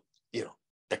always a little,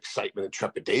 excitement and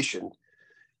trepidation.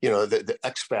 The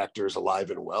X factor is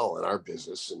alive and well in our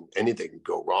business, and anything can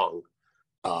go wrong.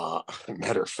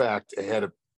 Matter of fact, I had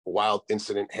a wild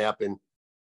incident happen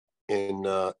in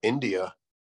India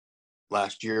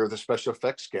last year. The special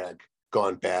effects gag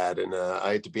gone bad, and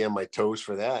I had to be on my toes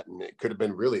for that, and it could have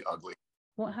been really ugly.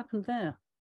 What happened there?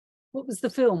 What was the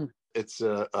film? It's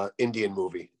a Indian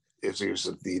movie. It was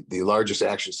the largest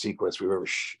action sequence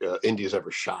India's ever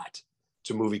shot.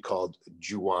 It's a movie called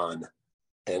Juwan.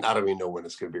 And I don't even know when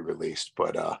it's going to be released,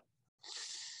 but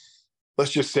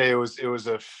let's just say it was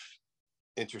a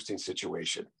interesting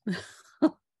situation.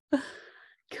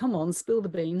 Come on, spill the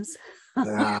beans.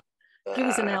 Give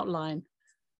us an outline.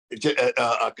 Did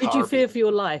you fear for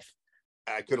your life?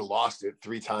 I could have lost it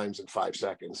 3 times in 5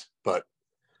 seconds, but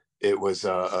it was,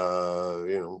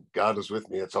 God was with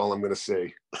me. That's all I'm going to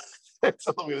say. That's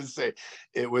all I'm going to say.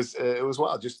 It was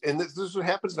wild. Just, and this is what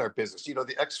happens in our business. You know,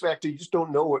 the X factor, you just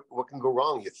don't know what can go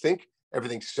wrong. You think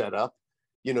everything's set up.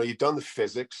 You know, you've done the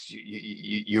physics.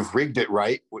 You've rigged it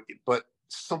right, but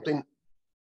something,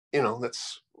 you know,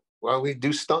 that's why we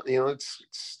do stunt. You know, it's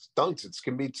stunts. It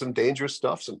can be some dangerous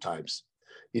stuff sometimes.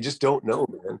 You just don't know,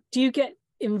 man. Do you get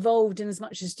involved in as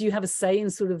much as, do you have a say in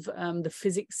sort of the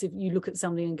physics if you look at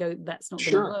something and go, that's not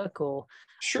going to work, or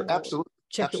absolutely,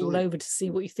 check absolutely. it all over to see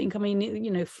what you think? I mean,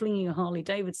 you know, flinging a Harley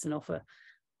Davidson off a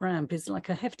ramp is like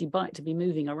a hefty bike to be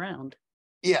moving around.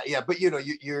 Yeah, but you know,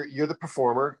 you're the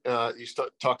performer. You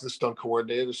talk to the stunt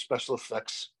coordinator, the special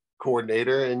effects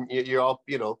coordinator, and you're all,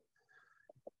 you know,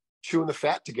 chewing the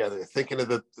fat together, thinking of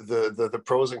the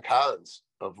pros and cons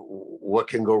of what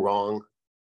can go wrong,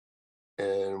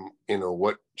 and you know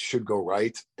what should go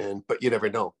right. But you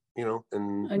never know, you know.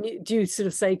 And do you sort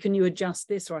of say, can you adjust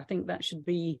this, or I think that should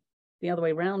be the other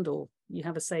way around, or you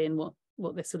have a say in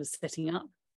what they're sort of setting up?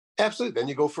 Absolutely. Then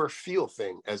you go for a feel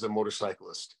thing as a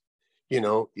motorcyclist. You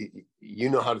know, you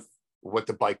know what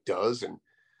the bike does and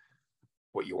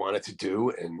what you want it to do.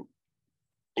 And,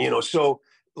 you know, so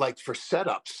like for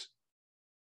setups,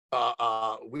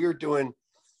 we are doing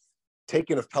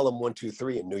Taking of Pelham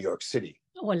 123 in New York City.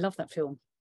 Oh, I love that film.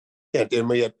 Yeah, and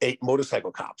we had 8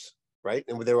 motorcycle cops, right?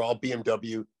 And they were all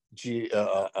BMW RT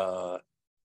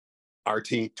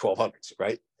 1200s,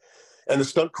 right? And the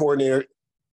stunt coordinator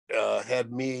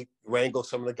had me wrangle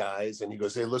some of the guys, and he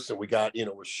goes, "Hey, listen, we got, you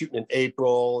know, we're shooting in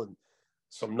April and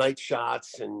some night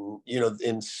shots, and you know,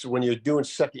 and when you're doing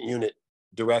second unit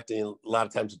directing, a lot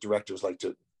of times the directors like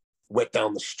to wet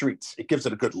down the streets. It gives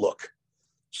it a good look.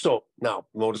 So now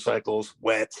motorcycles,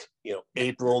 wet, you know,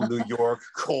 April, New York,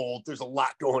 cold. There's a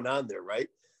lot going on there, right?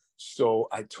 So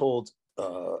I told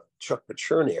Chuck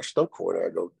Pacherny, our stunt coordinator,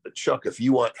 I go, Chuck, if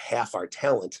you want half our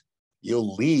talent,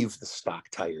 you'll leave the stock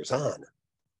tires on.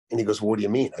 And he goes, what do you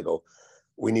mean? I go,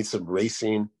 we need some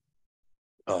racing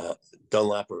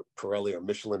Dunlop or Pirelli or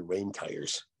Michelin rain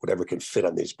tires, whatever can fit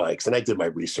on these bikes. And I did my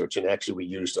research, and actually we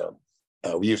used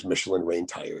Michelin rain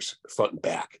tires front and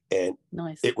back, and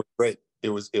nice. It was great. It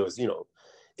was, you know,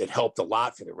 it helped a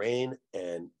lot for the rain.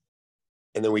 And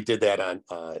then we did that on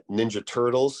Ninja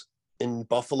Turtles in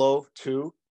Buffalo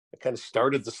too. It kind of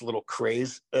started this little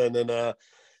craze. And then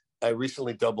I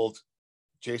recently doubled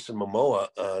Jason Momoa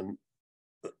on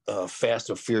Fast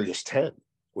and Furious 10,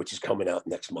 which is coming out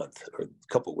next month or a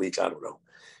couple of weeks, I don't know.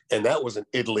 And that was in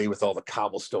Italy with all the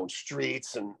cobblestone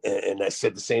streets. And I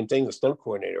said the same thing, the stunt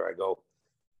coordinator, I go,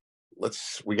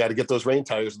 we got to get those rain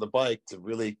tires on the bike to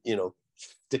really, you know,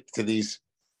 stick to these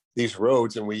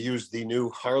roads. And we used the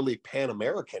new Harley Pan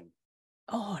American.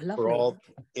 Oh, lovely.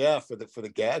 For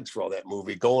the gags for all that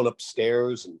movie, going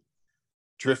upstairs and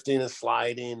drifting and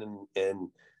sliding, and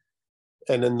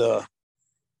then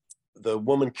the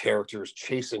woman character is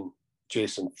chasing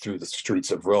Jason through the streets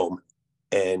of Rome.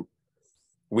 And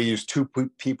we used 2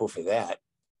 people for that.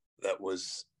 That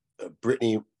was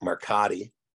Brittany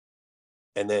Marcotti,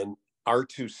 and then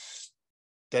Artu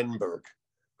Stenberg,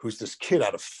 who's this kid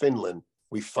out of Finland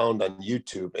we found on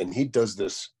YouTube. And he does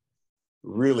this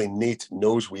really neat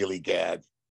nose wheelie gag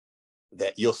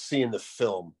that you'll see in the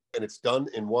film. And it's done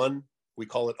in one, we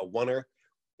call it a oneer.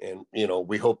 And, you know,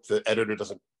 we hope the editor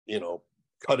doesn't, you know,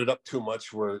 cut it up too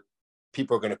much where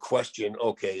people are going to question,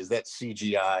 okay, is that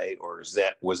CGI or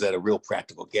was that a real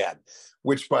practical gag?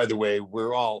 Which, by the way,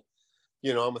 we're all,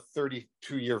 you know, I'm a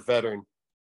 32-year veteran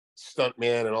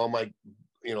stuntman, and all my,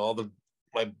 you know,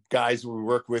 my guys we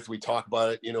work with, we talk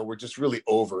about it, you know, we're just really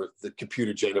over the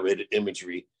computer generated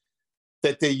imagery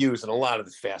that they use in a lot of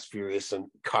the Fast Furious and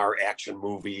car action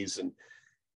movies, and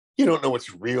you don't know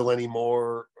what's real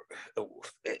anymore.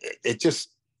 It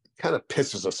just kind of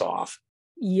pisses us off.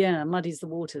 Yeah, muddies the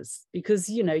waters, because,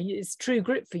 you know, it's true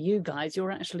grit for you guys.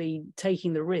 You're actually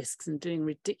taking the risks and doing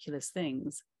ridiculous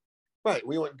things. Right.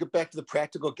 We want to get back to the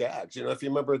practical gags. You know, if you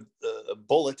remember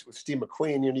Bullet with Steve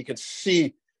McQueen, you know, you can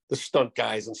see the stunt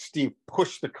guys and Steve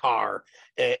push the car,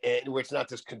 and where it's not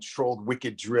this controlled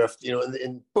wicked drift, you know,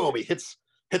 and boom, he hits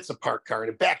a parked car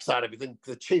and it backs out of it. Then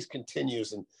the chase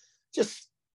continues, and just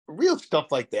real stuff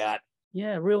like that.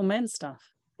 Yeah, real men stuff.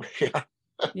 Yeah.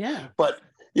 Yeah. But,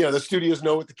 you know, the studios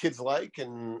know what the kids like,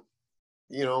 and,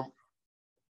 you know,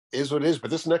 is what it is.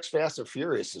 But this next Fast and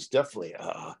Furious is definitely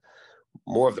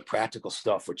more of the practical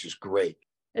stuff, which is great.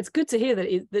 It's good to hear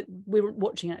that we're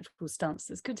watching actual stunts.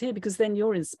 It's good to hear, because then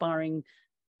you're inspiring.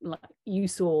 Like, you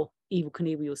saw Evel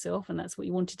Knievel yourself, and that's what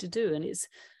you wanted to do. And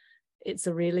it's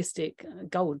a realistic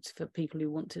goal for people who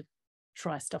want to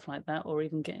try stuff like that, or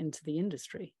even get into the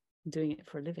industry, doing it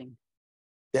for a living.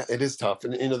 Yeah, it is tough.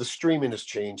 And, you know, the streaming has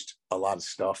changed a lot of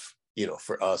stuff.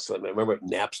 for us. I remember what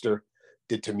Napster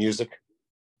did to music.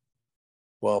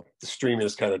 Well, the streaming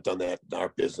has kind of done that in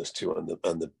our business too,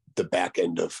 on the back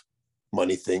end of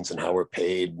money things and how we're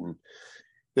paid. And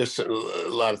there's a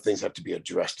lot of things have to be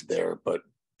addressed there, but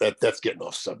that's getting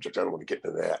off subject. I don't want to get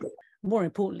into that. More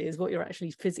importantly is what you're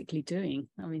actually physically doing.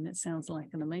 I mean, that sounds like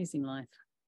an amazing life.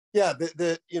 Yeah,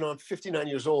 I'm 59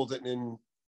 years old, and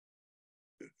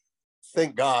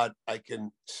thank God I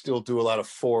can still do a lot of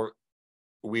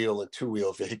 4-wheel and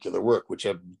 2-wheel vehicular work, which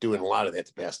I've been doing a lot of that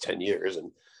the past 10 years.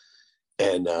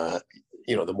 And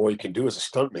the more you can do as a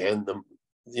stuntman,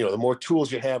 the more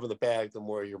tools you have in the bag, the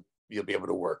more you'll be able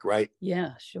to work, right?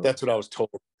 Yeah, sure. That's what I was told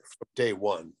from day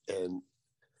one. And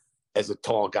as a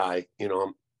tall guy,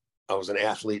 I was an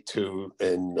athlete too,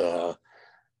 and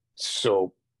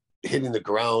so hitting the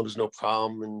ground is no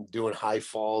problem, and doing high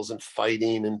falls and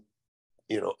fighting, and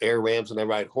air rams, and I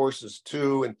ride horses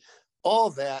too, and all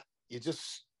that. You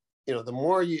just the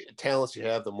more talents you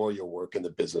have, the more you'll work in the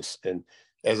business. And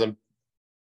as I'm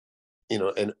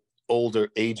an older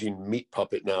aging meat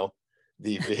puppet now,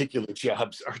 the vehicular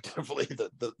jobs are definitely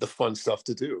the fun stuff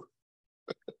to do.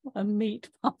 A meat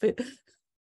puppet.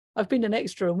 I've been an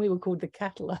extra and we were called the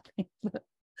cattle, I think.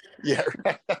 Yeah,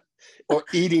 or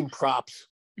eating props.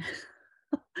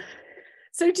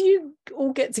 So do you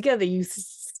all get together, you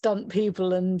stunt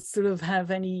people, and sort of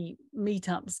have any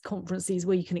meetups, conferences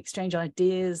where you can exchange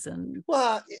ideas? And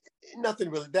well, nothing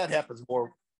really. That happens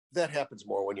more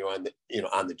when you're on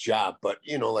the job. But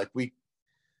like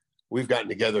we've gotten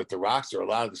together at the Rockstar. A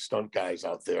lot of the stunt guys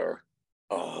out there,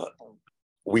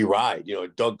 we ride.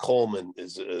 Doug Coleman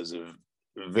is a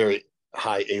very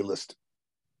high A-list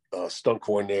stunt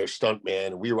coordinator, stuntman,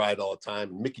 and we ride all the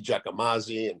time. Mickey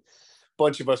Giacomazzi and a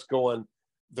bunch of us go on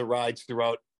the rides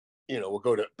throughout. We'll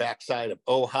go to backside of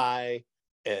Ojai,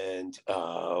 and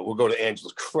we'll go to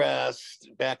Angeles Crest.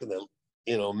 Back in the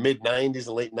mid 90s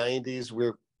and late 90s,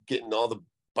 we're getting all the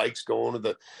bikes going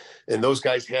and those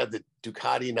guys had the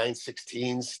Ducati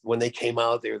 916s when they came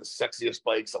out. They were the sexiest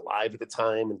bikes alive at the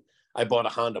time. And I bought a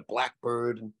Honda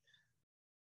Blackbird, and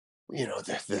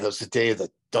there was the day of the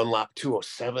Dunlop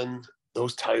 207.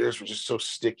 Those tires were just so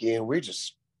sticky, and we're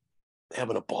just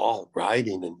having a ball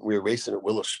riding. And we were racing at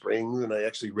Willow Springs, and I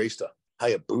actually raced a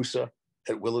Hayabusa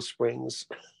at Willow Springs.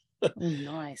 Oh,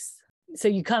 nice. So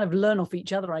you kind of learn off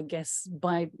each other, I guess,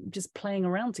 by just playing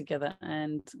around together.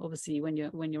 And obviously, when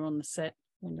you're on the set,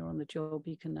 when you're on the job,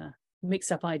 you can mix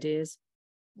up ideas.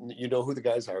 You know who the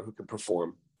guys are who can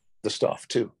perform the stuff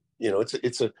too.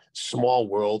 It's a small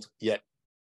world, yet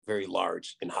very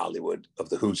large in Hollywood, of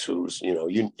the who's.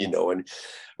 And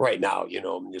right now,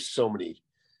 there's so many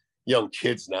young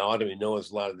kids now. I don't even know,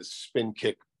 there's a lot of the spin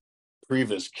kick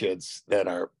previs kids that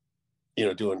are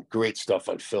doing great stuff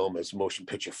on film as motion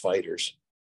picture fighters.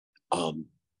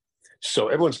 So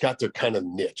everyone's got their kind of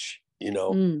niche,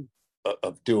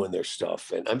 of doing their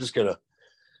stuff. And I'm just gonna,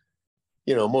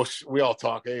 we all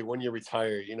talk, hey, when you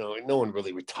retire, no one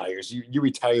really retires. You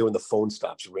retire when the phone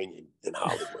stops ringing in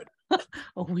Hollywood.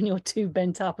 Or when you're too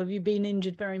bent up. Have you been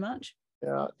injured very much?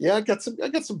 Yeah, I got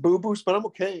some boo-boos, but I'm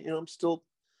okay. I'm still.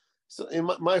 So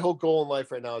my whole goal in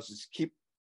life right now is just keep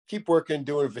working,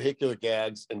 doing vehicular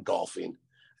gags and golfing.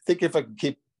 I think if I can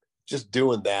keep just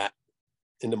doing that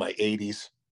into my 80s,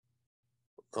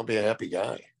 I'll be a happy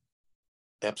guy.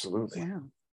 Absolutely. Wow.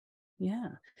 Yeah.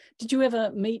 Did you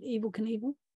ever meet Evel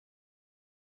Knievel?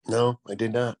 No, I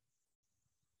did not.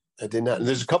 And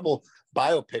there's a couple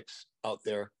biopics out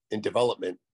there in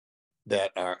development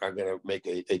that are going to make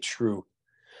a true,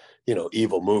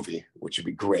 Evel movie, which would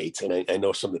be great. And I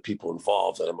know some of the people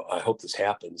involved, and I hope this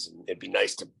happens. And it'd be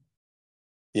nice to,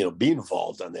 be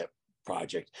involved on that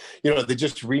project. They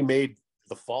just remade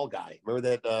The Fall Guy.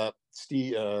 Remember that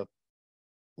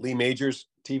Lee Majors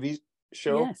TV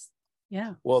show? Yes.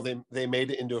 Yeah. Well, they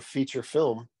made it into a feature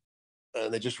film,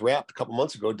 and they just wrapped a couple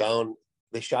months ago down.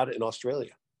 They shot it in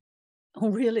Australia. Oh,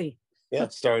 really? Yeah,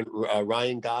 starring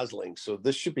Ryan Gosling. So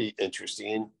this should be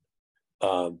interesting.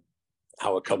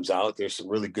 How it comes out. There's some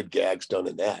really good gags done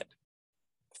in that,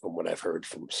 from what I've heard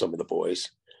from some of the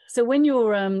boys. So when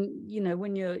you're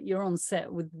when you're on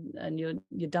set with and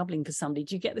you're doubling for somebody,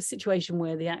 do you get the situation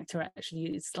where the actor actually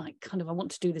is like, kind of, I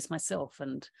want to do this myself?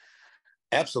 And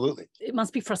absolutely, it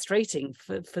must be frustrating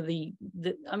for the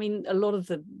I mean, a lot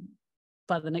of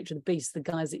by the nature of the beast, the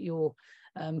guys that you're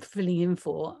filling in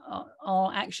for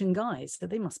are action guys, so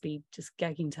they must be just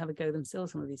gagging to have a go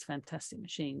themselves on these fantastic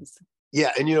machines.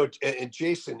 Yeah, and and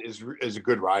Jason is a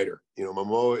good rider.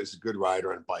 Momoa is a good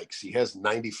rider on bikes. He has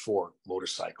 94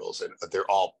 motorcycles, and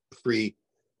they're all pre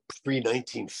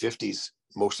 1950s,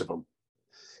 most of them.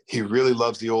 he really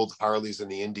loves the old Harleys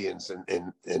and the Indians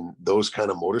and those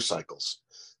kind of motorcycles.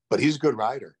 But he's a good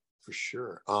rider for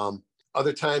sure.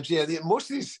 Other times, yeah, most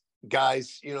of these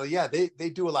guys, you know, yeah, they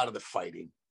do a lot of the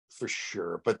fighting for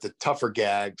sure. But the tougher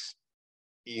gags,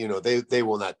 you know, they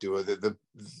will not do it.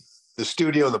 The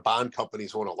studio and the Bond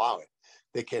companies won't allow it.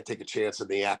 They can't take a chance on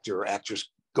the actor or actress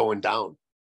going down,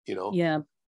 you know. Yeah.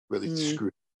 Really screw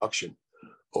production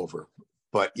over.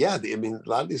 But yeah, I mean, a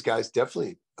lot of these guys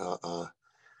definitely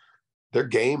they're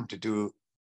game to do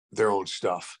their own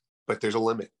stuff, but there's a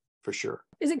limit for sure.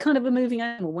 Is it kind of a moving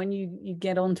animal when you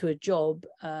get onto a job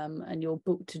and you're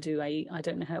booked to do I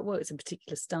don't know how it works, a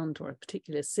particular stunt or a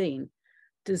particular scene?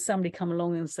 Does somebody come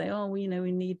along and say, oh, well, you know,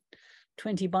 we need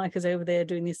 20 bikers over there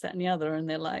doing this, that, and the other, and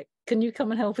they're like, can you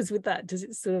come and help us with that? Does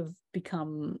it sort of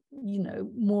become, you know,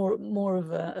 more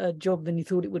of a job than you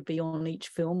thought it would be on each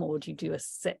film, or do you do a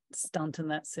set stunt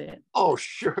and that's it? Oh,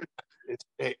 sure.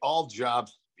 All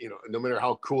jobs, you know, no matter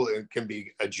how cool it can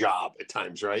be, a job at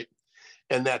times, right?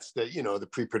 And that's the, you know, the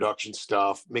pre-production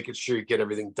stuff, making sure you get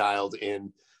everything dialed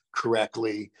in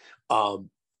correctly.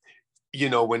 You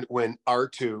know, when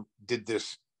R2 did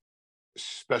this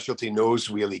specialty nose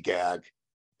wheelie gag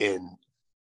in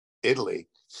Italy,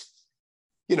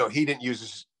 you know, he didn't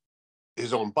use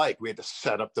his own bike. We had to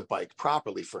set up the bike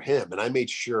properly for him. And I made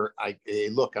sure hey,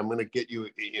 look, I'm going to get you,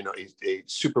 you know, a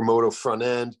supermoto front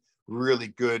end, really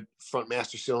good front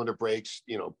master cylinder brakes,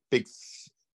 you know, big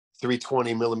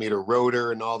 320 millimeter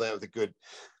rotor and all that with a good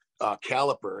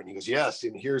caliper. And he goes, yes.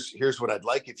 And here's what I'd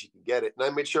like if you can get it. And I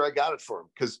made sure I got it for him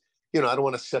because, you know, I don't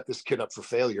want to set this kid up for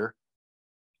failure.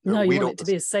 No, you want it to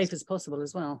be as safe as possible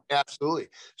as well. Absolutely.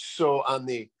 So on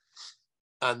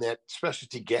that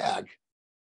specialty gag,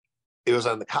 it was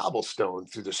on the cobblestone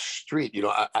through the street. You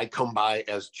know, I come by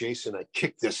as Jason, I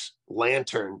kick this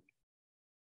lantern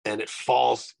and it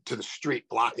falls to the street,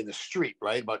 blocking the street,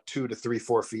 right? About 2 to 3,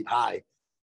 4 feet high.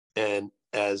 And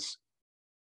as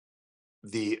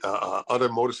the other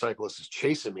motorcyclist is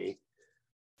chasing me,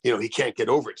 you know, he can't get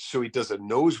over it. So he does a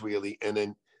nose wheelie and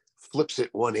then flips it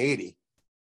 180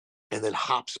 and then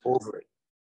hops over it.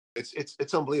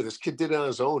 It's unbelievable. This kid did it on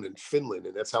his own in Finland,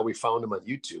 and that's how we found him on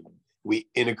YouTube. We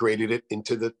integrated it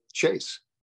into the chase.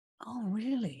 Oh,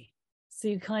 really? So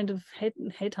you kind of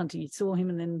headhunted. You saw him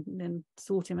and then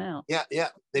sought him out. Yeah.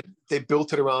 They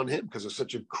built it around him because it's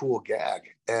such a cool gag,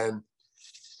 and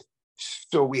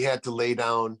so we had to lay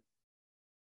down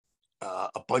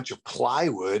a bunch of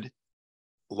plywood,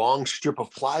 long strip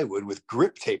of plywood with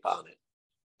grip tape on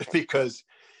it, because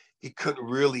he couldn't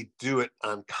really do it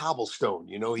on cobblestone.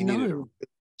 You know, he needed a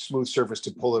smooth surface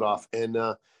to pull it off. And,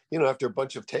 you know, after a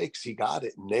bunch of takes, he got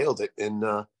it and nailed it. And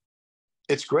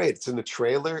it's great. It's in the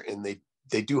trailer and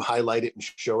they do highlight it and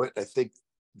show it. I think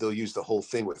they'll use the whole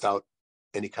thing without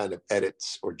any kind of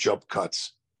edits or jump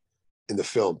cuts in the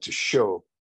film to show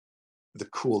the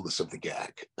coolness of the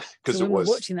gag. Because so when we're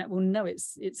watching that, we'll know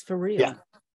it's for real. Yeah.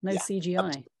 No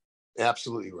CGI.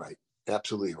 Absolutely right.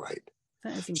 Absolutely right.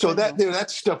 So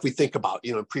that's stuff we think about,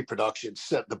 you know, in pre-production,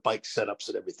 set the bike setups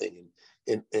and everything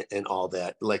and all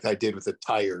that, like I did with the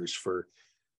tires for,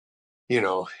 you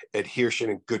know, adhesion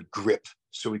and good grip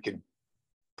so we can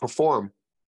perform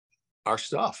our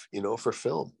stuff, you know, for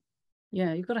film.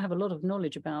 Yeah, you've got to have a lot of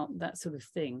knowledge about that sort of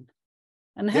thing.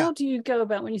 And how do you go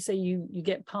about when you say you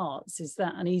get parts? Is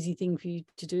that an easy thing for you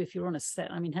to do if you're on a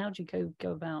set? I mean, how do you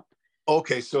go about?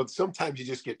 Okay, so sometimes you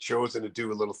just get chosen to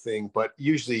do a little thing, but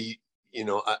usually, you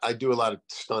know, I do a lot of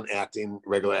stunt acting,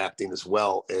 regular acting as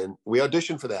well. And we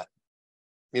audition for that.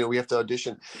 You know, we have to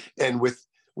audition. And with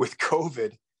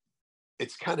COVID,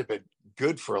 it's kind of been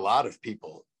good for a lot of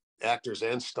people, actors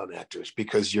and stunt actors,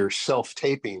 because you're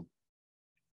self-taping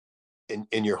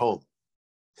in your home.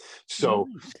 So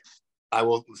I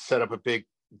will set up a big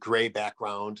gray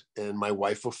background and my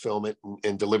wife will film it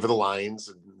and deliver the lines.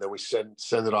 And then we send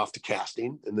it off to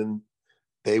casting, and then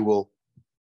they will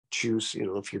choose, you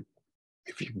know, if you're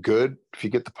good, if you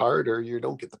get the part or you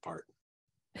don't get the part.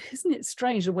 Isn't it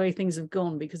strange the way things have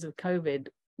gone because of COVID,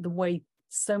 the way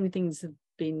so many things have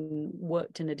been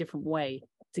worked in a different way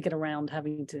to get around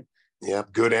having to. Yeah,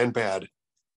 good and bad.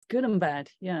 Good and bad,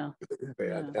 yeah. Good and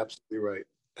bad, yeah. Absolutely right.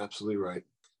 Absolutely right.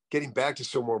 Getting back to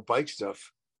some more bike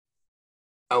stuff,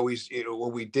 I always, you know,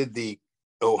 when we did the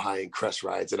Ojai and Crest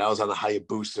rides, and I was on the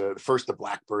Hayabusa, first the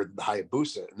Blackbird, the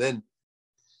Hayabusa, and then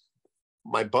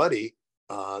my buddy,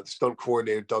 stunt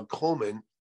coordinator Doug Coleman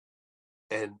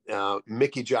and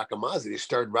Mickey Giacomazzi, they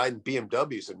started riding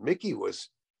BMWs, and Mickey was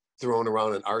throwing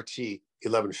around an RT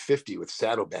 1150 with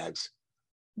saddlebags,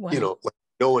 you know, like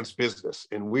no one's business.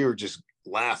 And we were just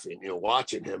laughing, you know,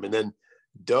 watching him. And then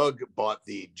Doug bought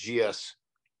the GS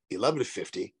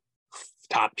 1150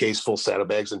 top case, full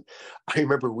saddlebags. And I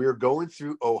remember we were going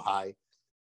through Ojai,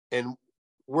 and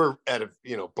we're at a,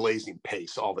 blazing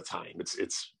pace all the time.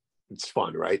 It's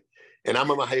fun, right? And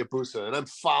I'm on my Hayabusa, and I'm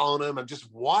following him. I'm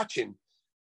just watching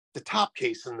the top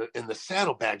case and the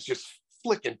saddlebags just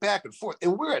flicking back and forth.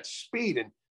 And we're at speed,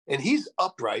 and he's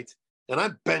upright, and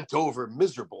I'm bent over,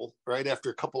 miserable, right, after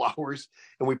a couple hours.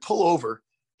 And we pull over.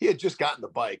 He had just gotten the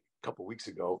bike a couple weeks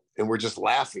ago, and we're just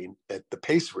laughing at the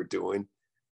pace we're doing.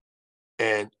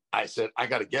 And I said, I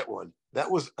got to get one. That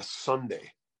was a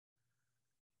Sunday.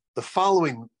 The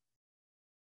following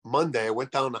Monday, I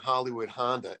went down to Hollywood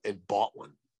Honda and bought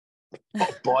one.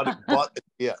 Bought it,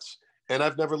 yes. And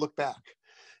I've never looked back.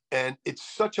 And it's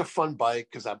such a fun bike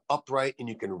because I'm upright and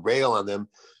you can rail on them.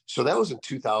 So that was in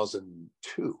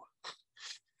 2002.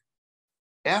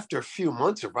 After a few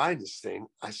months of riding this thing,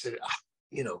 I said,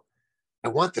 I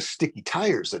want the sticky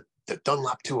tires that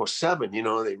Dunlop 207,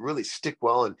 they really stick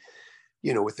well. And,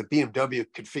 with the BMW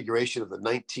configuration of the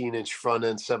 19-inch front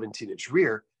end, 17-inch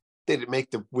rear, they didn't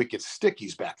make the wicked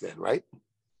stickies back then, right?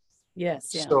 Yes.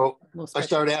 Yeah. So I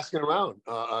started asking around,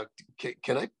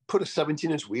 can I put a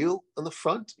 17-inch wheel on the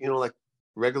front, like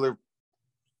regular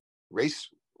race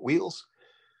wheels?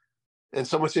 And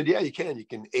someone said, yeah, you can. You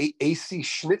can. AC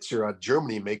Schnitzer out of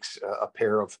Germany makes a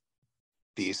pair of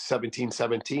these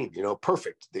 1717,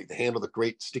 perfect. They handle the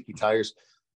great sticky tires.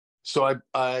 So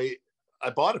I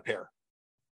bought a pair.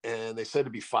 And they said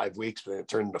it'd be 5 weeks, but then it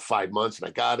turned into 5 months, and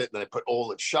I got it. And then I put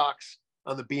Olin shocks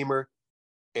on the Beamer.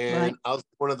 And I was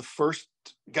one of the first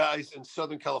guys in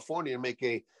Southern California to make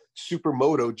a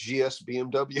Supermoto GS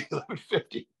BMW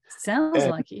 1150. Sounds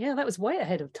like it. Yeah, that was way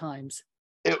ahead of times.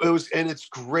 It was, and it's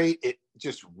great. It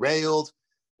just railed.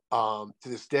 To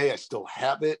this day, I still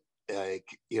have it. I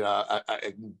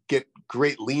get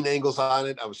great lean angles on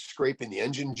it. I was scraping the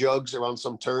engine jugs around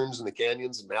some turns in the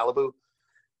canyons in Malibu,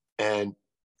 and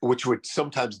which would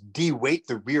sometimes de-weight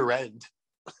the rear end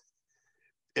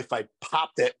if I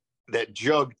popped that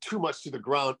jug too much to the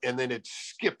ground, and then it'd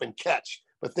skip and catch.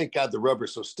 But thank God the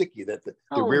rubber's so sticky that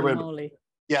the rear end. Holy.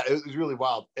 Yeah, it was really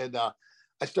wild. And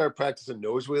I started practicing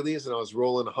nose wheelies, and I was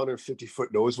rolling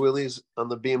 150-foot nose wheelies on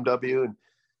the BMW,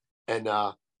 and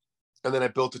then I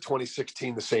built a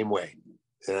 2016 the same way.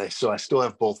 And I still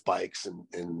have both bikes,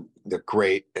 and they're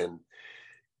great. And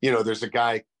there's a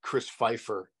guy, Chris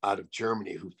Pfeiffer, out of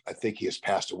Germany, who I think he has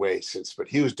passed away since, but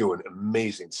he was doing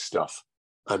amazing stuff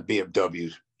on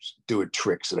BMWs, doing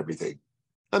tricks and everything.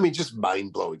 I mean, just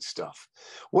mind-blowing stuff.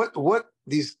 What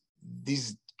these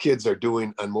kids are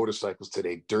doing on motorcycles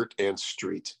today, dirt and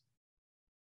street,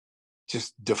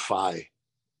 just defy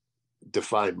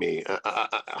me.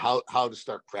 How to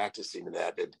start practicing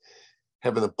that and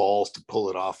having the balls to pull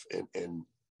it off, and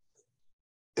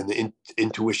the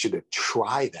intuition to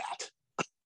try that.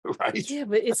 Right. Yeah,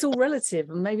 but it's all relative,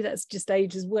 and maybe that's just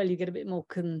age as well. You get a bit more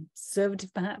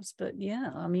conservative perhaps, but yeah,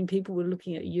 I mean, people were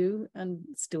looking at you and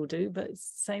still do, but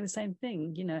it's saying the same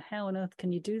thing. How on earth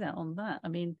can you do that on that? I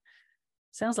mean,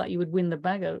 sounds like you would win the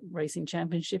Bagger Racing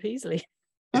Championship easily.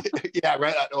 Yeah,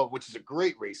 right. Which is a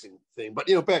great racing thing. But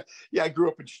I grew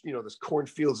up in this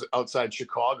cornfields outside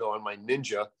Chicago on my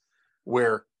Ninja,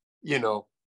 where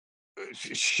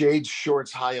shade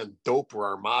shorts high on dope were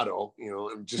our motto,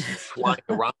 and just flying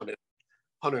around at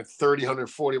 130,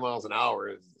 140 miles an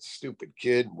hour. Stupid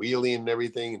kid, wheeling and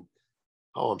everything. And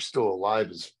I'm still alive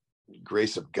is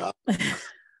grace of God.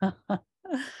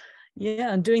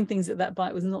 Yeah, and doing things that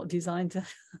bike was not designed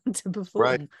to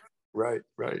perform. Right.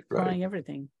 Trying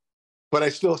everything. But I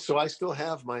still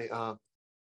have my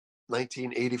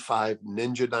 1985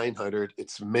 Ninja 900.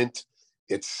 It's mint.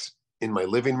 It's in my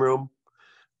living room.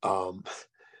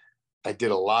 I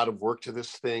did a lot of work to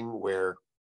this thing where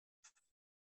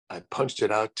I punched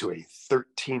it out to a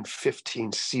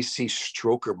 1315 cc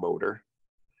stroker motor.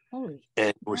 Holy.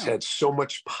 And had so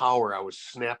much power, I was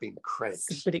snapping cranks.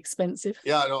 It's a bit expensive.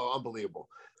 Yeah, no, unbelievable.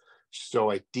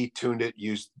 So I detuned it,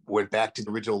 went back to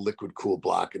the original liquid cool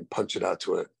block and punched it out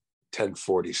to a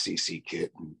 1040 cc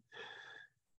kit. And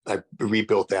I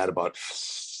rebuilt that about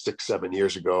 6-7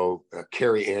 years ago.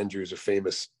 Kerry Andrews, a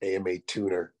famous AMA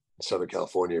tuner in Southern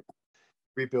California,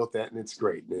 rebuilt that, and it's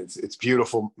great. And it's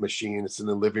beautiful machine. It's in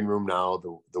the living room now.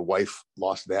 The wife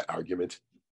lost that argument,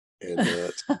 and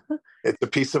it's a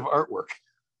piece of artwork.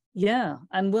 Yeah,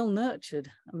 and well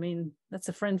nurtured. I mean, that's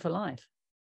a friend for life.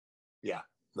 Yeah,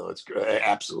 no, it's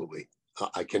absolutely.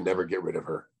 I can never get rid of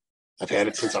her. I've had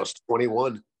it since I was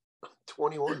 21.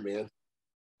 21, man.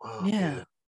 Wow, yeah, man.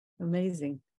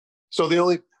 Amazing. So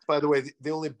by the way,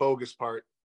 the only bogus part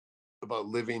about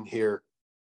living here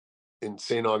in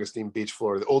St. Augustine Beach,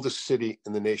 Florida, the oldest city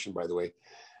in the nation, by the way,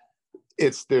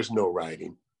 there's no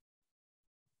riding.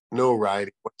 no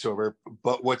riding whatsoever.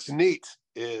 But what's neat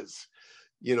is,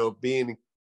 you know, being in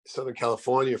Southern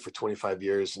California for 25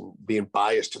 years and being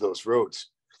biased to those roads,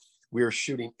 we were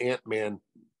shooting Ant-Man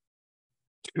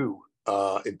 2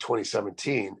 in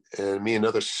 2017, and me and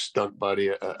another stunt buddy,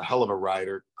 a hell of a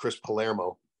rider, Chris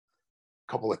Palermo,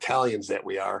 a couple Italians that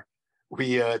we are,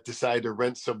 we decided to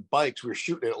rent some bikes. We were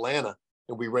shooting in Atlanta,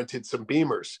 and we rented some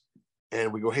Beamers,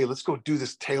 and we go, hey, let's go do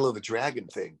this Tail of the Dragon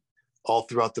thing all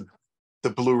throughout the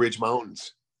Blue Ridge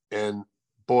Mountains. And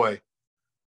boy,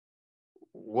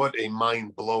 what a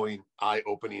mind-blowing,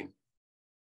 eye-opening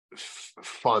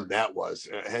fun that was.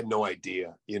 I had no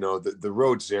idea. You know, the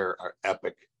roads there are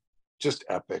epic, just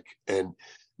epic. And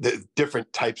the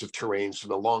different types of terrains, from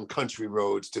the long country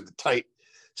roads to the tight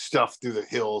stuff through the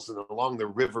hills and along the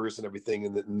rivers and everything.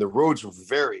 And the roads were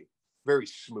very, very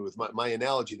smooth. My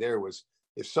analogy there was,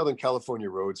 if Southern California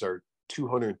roads are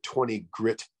 220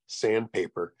 grit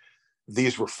sandpaper,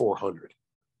 these were 400.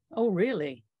 Oh,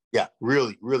 really? Yeah,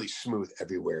 really, really smooth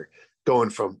everywhere. Going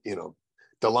from, you know,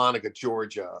 Dahlonega,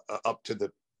 Georgia, up to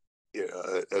the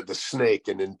Snake,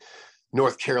 and in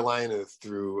North Carolina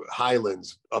through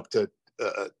Highlands up to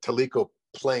Toledo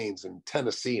Plains and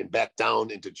Tennessee and back down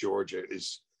into Georgia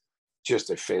is just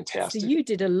a fantastic. So you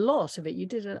did a lot of it. You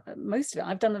did most of it.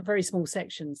 I've done a very small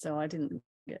section, so I didn't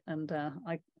get, and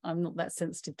I'm not that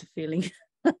sensitive to feeling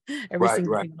every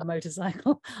single thing on a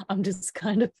motorcycle. I'm just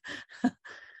kind of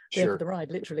there for the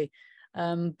ride, literally.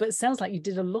 But it sounds like you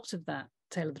did a lot of that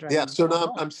Tail of the Dragon. Yeah, so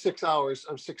now I'm 6 hours.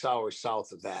 I'm 6 hours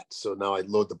south of that. So now I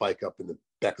load the bike up in the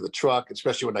back of the truck,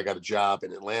 especially when I got a job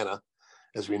in Atlanta.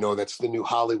 As we know, that's the new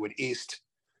Hollywood East.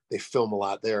 They film a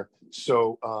lot there.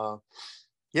 So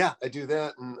yeah, I do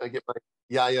that, and I get my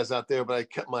Yayas out there. But I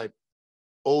kept my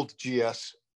old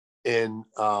GS in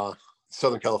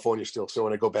Southern California still. So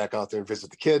when I go back out there and visit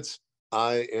the kids,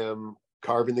 I am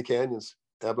carving the canyons,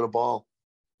 having a ball.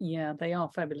 Yeah, they are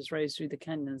fabulous roads through the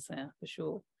canyons there, for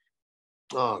sure.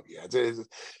 Oh yeah,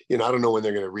 you know, I don't know when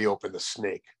they're going to reopen the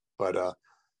Snake, but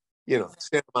you know,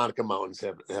 Santa Monica Mountains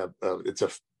have it's a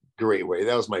great way.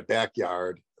 That was my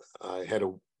backyard. I had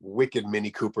a wicked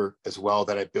Mini Cooper as well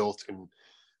that I built and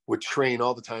would train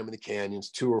all the time in the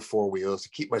canyons, 2 or 4 wheels to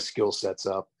keep my skill sets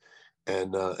up.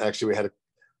 And actually, we have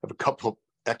a couple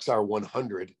XR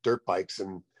 100 dirt bikes,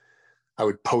 and I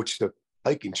would poach the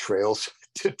hiking trails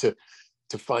to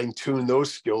fine tune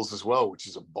those skills as well, which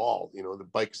is a ball. You know, the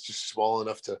bike is just small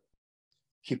enough to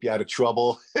keep you out of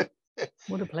trouble.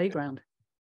 What a playground.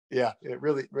 Yeah, it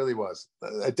really, really was.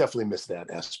 I definitely missed that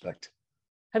aspect.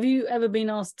 Have you ever been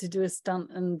asked to do a stunt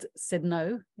and said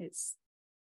no, it's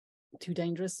too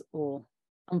dangerous or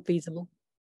unfeasible?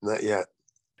 Not yet.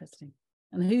 Interesting.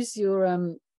 And who's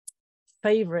your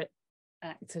favorite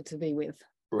actor to be with?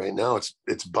 Right now,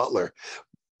 it's Butler,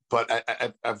 but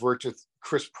I've worked with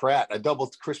Chris Pratt. I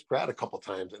doubled Chris Pratt a couple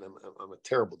times, and I'm a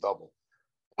terrible double.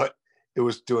 But it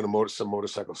was doing some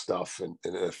motorcycle stuff and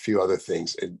a few other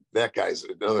things. And that guy's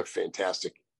another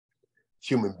fantastic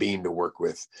human being to work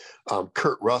with.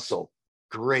 Kurt Russell,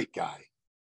 great guy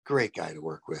to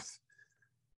work with.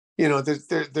 You know,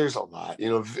 there's a lot. You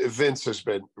know, Vince has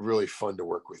been really fun to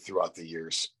work with throughout the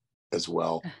years as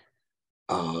well.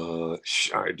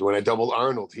 When I doubled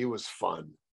Arnold, he was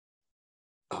fun.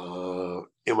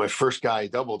 And my first guy I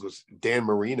doubled was Dan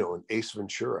Marino in Ace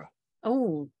Ventura.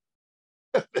 Oh,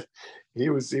 he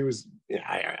was.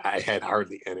 Yeah, I had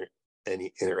hardly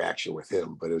any interaction with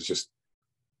him, but it was just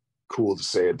cool to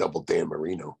say I doubled Dan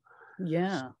Marino.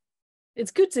 Yeah,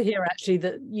 it's good to hear actually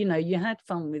that, you know, you had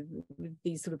fun with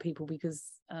these sort of people, because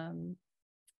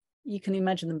you can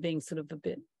imagine them being sort of a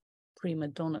bit prima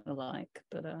donna like.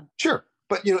 But sure,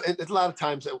 but you know, a lot of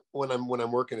times when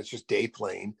I'm working, it's just day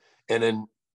playing, and then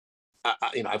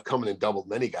you know, I've come in and doubled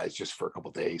many guys just for a couple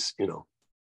of days, you know.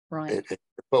 Right.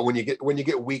 But when you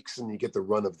get weeks and you get the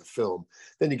run of the film,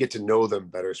 then you get to know them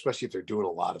better, especially if they're doing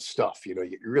a lot of stuff. You know,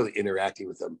 you're really interacting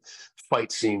with them.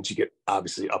 Fight scenes, you get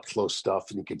obviously up close stuff,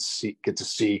 and you can get to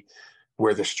see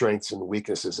where the strengths and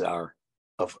weaknesses are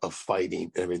of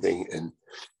fighting and everything. And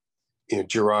you know,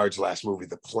 Gerard's last movie,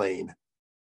 The Plane,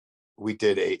 we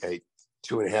did a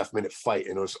 2.5 minute fight,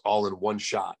 and it was all in one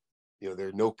shot. You know, there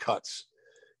are no cuts,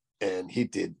 and he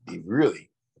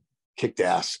really kicked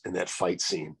ass in that fight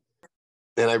scene.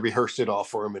 And I rehearsed it all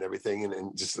for him and everything,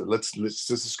 and just let's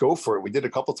just go for it. We did a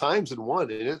couple times and won,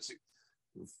 and it's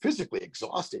physically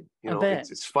exhausting. You know,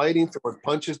 it's fighting, throwing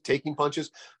punches, taking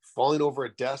punches, falling over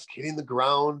a desk, hitting the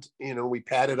ground. You know, we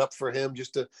padded up for him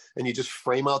and you just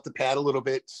frame out the pad a little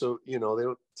bit so you know they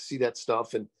don't see that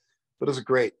stuff. But it was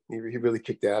great. He really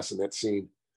kicked ass in that scene.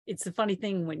 It's a funny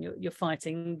thing when you're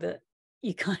fighting that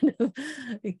you kind of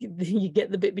you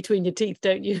get the bit between your teeth,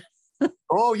 don't you?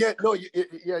 Oh yeah, no,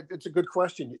 yeah, it's a good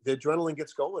question. The adrenaline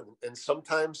gets going, and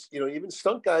sometimes, you know, even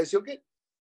stunt guys, you'll get,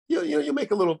 you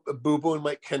make a little boo boo and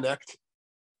might connect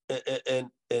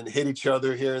and hit each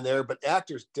other here and there, but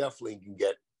actors definitely can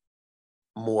get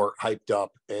more hyped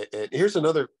up. And here's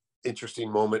another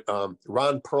interesting moment.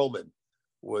 Ron Perlman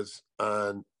was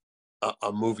on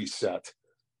a movie set,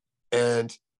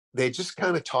 and they just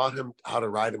kind of taught him how to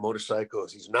ride a motorcycle.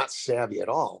 He's not savvy at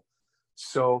all,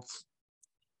 so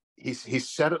he's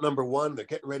set at number one. They're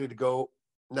getting ready to go.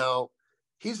 Now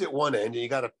he's at one end, and you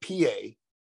got a PA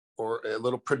or a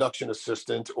little production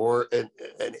assistant or an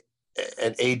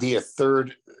AD, a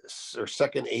third or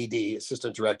second AD,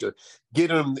 assistant director,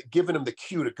 giving him the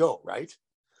cue to go, right?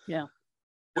 Yeah.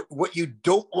 What you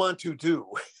don't want to do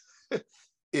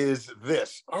is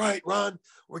this. All right, Ron,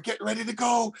 we're getting ready to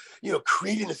go. You know,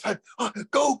 creating this hype. Oh,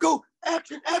 go,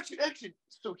 action, action, action.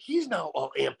 So he's now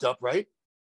all amped up, right?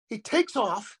 He takes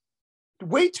off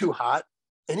way too hot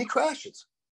and he crashes.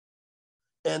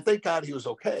 And thank God he was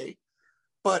okay.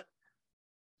 But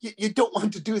you don't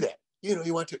want to do that. You know,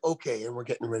 you want to, okay, and we're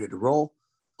getting ready to roll.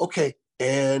 Okay,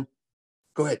 and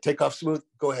go ahead, take off smooth.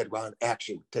 Go ahead, Ron,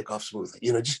 action, take off smoothly.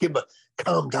 You know, just give him a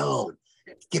calm down.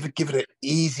 Give it an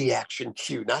easy action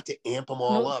cue, not to amp them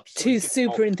all Not up. So too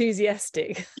super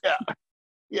enthusiastic.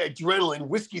 Yeah, adrenaline,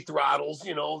 whiskey throttles,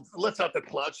 you know, lets out the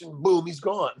clutch and boom, he's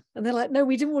gone. And they're like, no,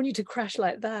 we didn't want you to crash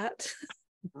like that.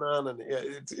 No. Yeah,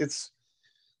 it's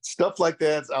stuff like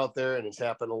that's out there, and it's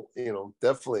happened, you know,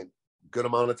 definitely a good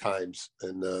amount of times.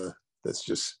 And that's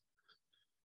just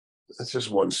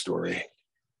one story.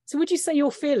 So would you say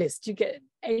you're fearless? Do you get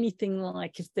anything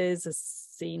like if there's a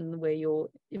scene where you're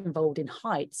involved in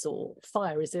heights or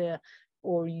fire, is there,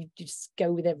 or you just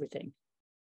go with everything?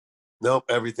 Nope,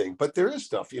 everything. But there is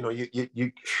stuff, you know,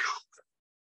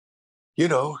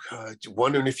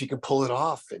 wondering if you can pull it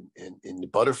off, and the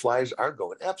butterflies are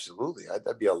going. Absolutely.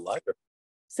 That'd be a liar.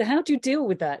 So how do you deal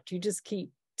with that? Do you just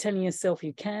keep telling yourself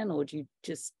you can, or do you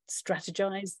just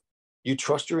strategize? You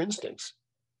trust your instincts.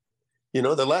 You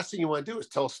know, the last thing you want to do is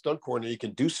tell a stunt coordinator you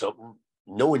can do something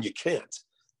knowing you can't.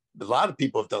 A lot of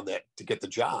people have done that to get the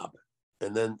job.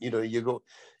 And then, you know,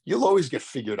 you'll always get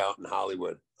figured out in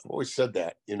Hollywood. I've always said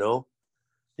that, you know,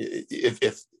 if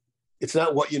it's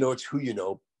not what you know, it's who you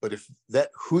know. But if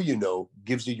that who you know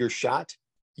gives you your shot,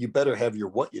 you better have your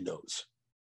what you knows.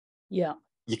 Yeah.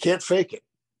 You can't fake it.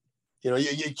 You know,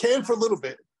 you can for a little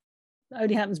bit. It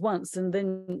only happens once, and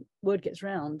then word gets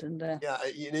round. And yeah,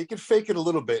 you know, you can fake it a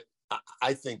little bit,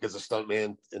 I think, as a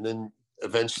stuntman, and then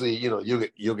eventually, you know,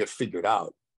 you'll get figured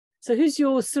out. So who's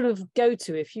your sort of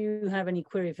go-to if you have any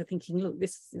query for thinking, look,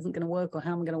 this isn't going to work, or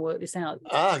how am I going to work this out?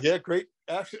 Yeah, great.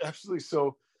 Absolutely.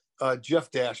 So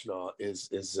Jeff Dashnaw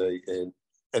is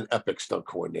an epic stunt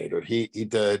coordinator. He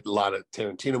did a lot of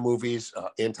Tarantino movies,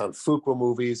 Anton Fuqua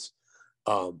movies.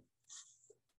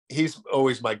 He's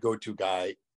always my go-to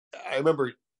guy. I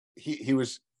remember he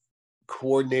was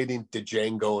coordinating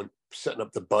Django and setting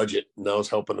up the budget, and I was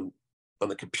helping him on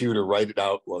the computer write it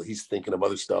out while he's thinking of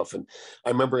other stuff. And I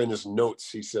remember in his notes,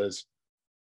 he says,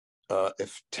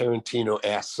 if Tarantino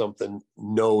asks something,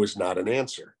 no is not an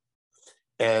answer.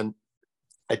 And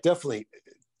I definitely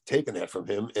taken that from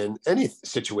him in any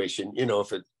situation. You know,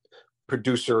 if a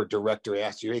producer or director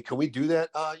asks you, hey, can we do that?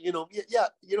 You know, yeah,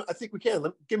 you know, I think we can.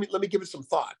 Let me give it some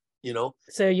thought. You know,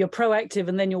 so you're proactive,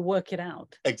 and then you'll work it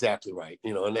out. Exactly right.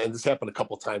 You know, and this happened a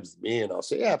couple of times to me, and I'll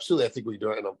say, yeah, absolutely, I think we do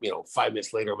it. And you know, 5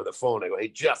 minutes later, I'm on the phone. I go, hey,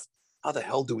 Jeff, how the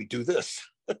hell do we do this?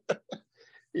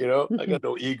 You know, I got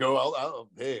no ego.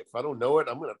 Hey, if I don't know it,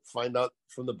 I'm going to find out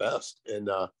from the best. And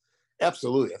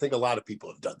absolutely, I think a lot of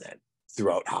people have done that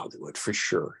throughout Hollywood for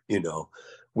sure. You know,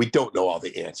 we don't know all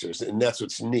the answers, and that's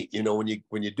what's neat. You know,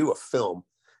 when you do a film,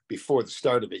 before the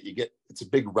start of it, it's a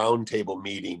big roundtable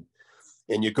meeting.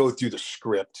 And you go through the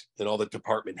script, and all the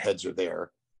department heads are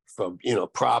there, from, you know,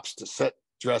 props to set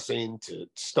dressing to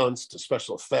stunts to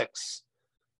special effects,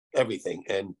 everything.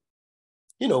 And,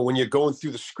 you know, when you're going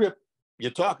through the script, you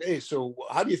talk, hey, so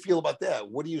how do you feel about that?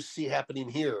 What do you see happening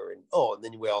here? And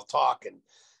then we all talk,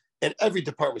 and every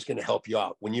department's going to help you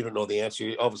out. When you don't know the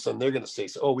answer, all of a sudden they're going to say,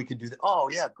 oh, we can do that. Oh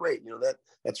yeah, great. You know,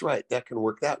 that's right. That can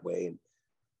work that way. And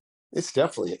it's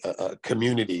definitely a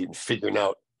community in figuring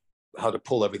out how to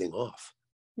pull everything off.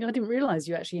 Yeah, I didn't realize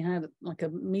you actually had like a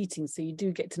meeting, so you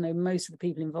do get to know most of the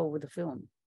people involved with the film.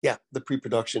 Yeah, the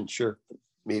pre-production, sure,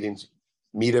 meetings,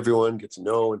 meet everyone, get to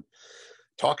know, and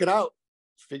talk it out,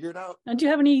 figure it out. And do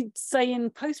you have any say in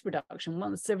post-production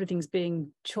once everything's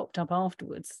being chopped up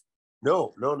afterwards?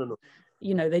 No.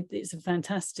 it's a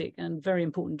fantastic and very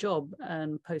important job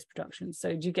and post-production.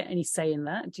 So do you get any say in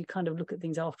that? Do you kind of look at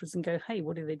things afterwards and go, hey,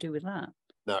 what do they do with that?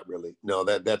 Not really. No,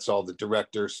 that's all the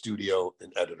director, studio,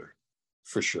 and editor,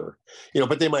 for sure.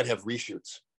 But they might have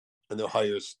reshoots, and they'll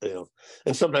hire,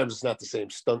 and sometimes it's not the same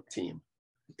stunt team.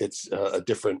 It's a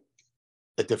different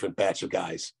batch of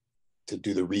guys to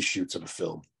do the reshoots of a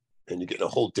film, and you get a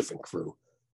whole different crew.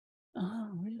 Oh,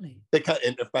 really?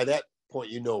 And by that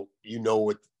point,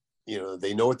 what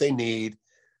they know what they need,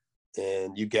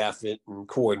 and you gaff it and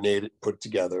coordinate it, put it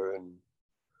together, and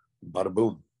bada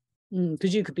boom.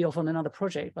 Because you could be off on another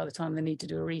project by the time they need to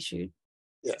do a reshoot.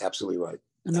 Yeah, absolutely right.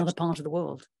 Another part of the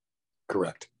world.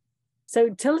 Correct. So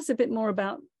tell us a bit more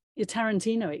about your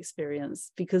Tarantino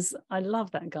experience, because I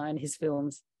love that guy and his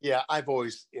films. Yeah, I've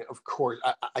always, of course,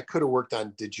 I could have worked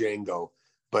on Django,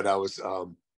 but I was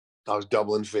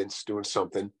doubling Vince doing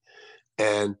something,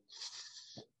 and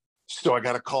so I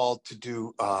got a call to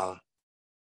do on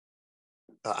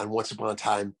Once Upon a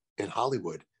Time in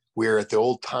Hollywood. We're at the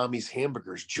old Tommy's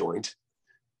Hamburgers joint,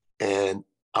 and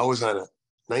I was on a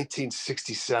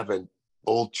 1967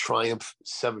 old Triumph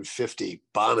 750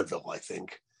 Bonneville, I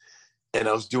think, and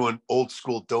I was doing old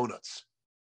school donuts,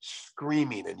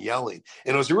 screaming and yelling,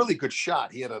 and it was a really good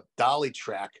shot. He had a dolly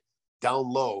track down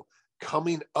low,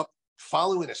 coming up,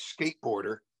 following a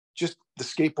skateboarder, just the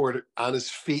skateboarder on his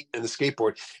feet and the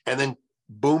skateboard, and then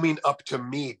booming up to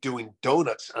me doing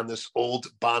donuts on this old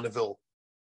Bonneville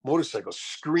motorcycle,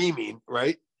 screaming,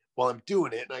 right, while I'm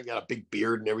doing it. And I got a big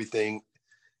beard and everything.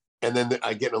 And then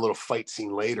I get in a little fight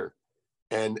scene later.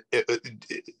 And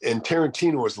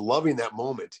Tarantino was loving that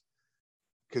moment,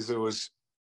 because it was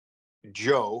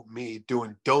Joe, me,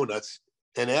 doing donuts.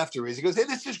 And afterwards, he goes, hey,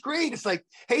 this is great. It's like,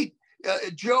 hey,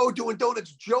 Joe doing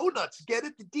donuts, Joe nuts, get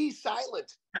it, the D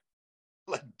silent.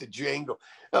 Like the Django.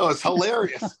 That was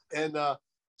hilarious. And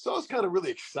so I was kind of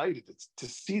really excited to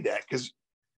see that, because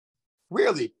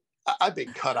really, I've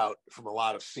been cut out from a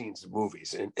lot of scenes in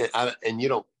movies, and I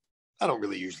don't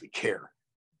really usually care.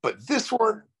 But this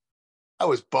one, I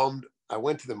was bummed. I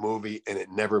went to the movie and it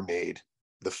never made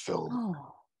the film.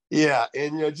 Oh. Yeah,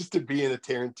 and just to be in a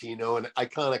Tarantino and an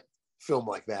iconic film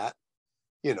like that,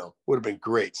 would have been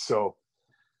great. So,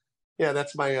 yeah,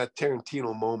 that's my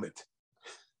Tarantino moment.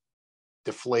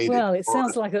 Deflated. Well, it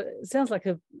sounds like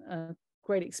a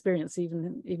great experience,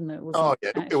 even though it wasn't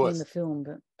actually in the film.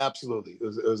 But absolutely, it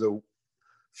was a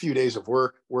few days of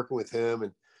working with him,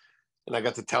 and I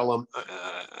got to tell him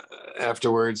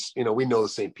afterwards. We know the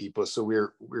same people, so we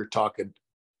were talking.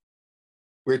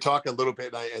 We were talking a little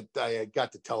bit, and I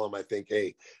got to tell him, I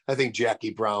think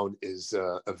Jackie Brown is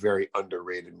a very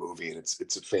underrated movie, and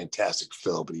it's a fantastic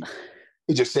film. But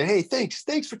he just said, "Hey,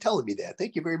 thanks for telling me that.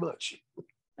 Thank you very much."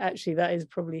 Actually, that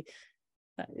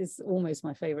is almost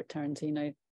my favorite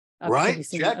Tarantino. I've right? probably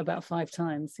seen it about 5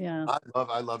 times. Yeah,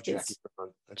 I love Jackie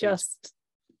Brown.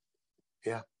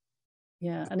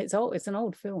 Yeah, and it's old. It's an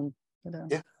old film.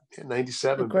 But,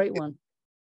 97. A great one.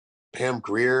 Pam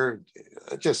Grier,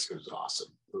 it was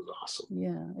awesome. It was awesome.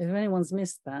 Yeah, if anyone's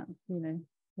missed that,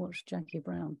 watch Jackie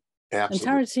Brown. Absolutely.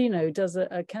 And Tarantino does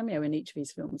a cameo in each of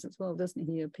his films as well, doesn't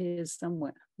he? He appears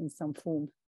somewhere in some form.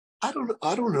 I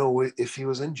don't know if he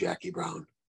was in Jackie Brown.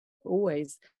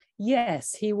 Always.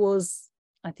 Yes, he was.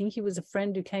 I think he was a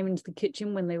friend who came into the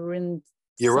kitchen when they were in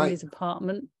his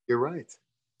apartment. You're right.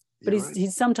 But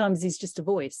he's sometimes he's just a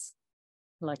voice.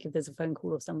 Like if there's a phone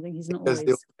call or something, he's not always.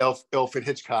 Alfred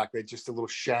Hitchcock, right? Just a little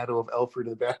shadow of Alfred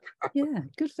in the background. Yeah,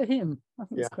 good for him. I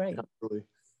think it's great.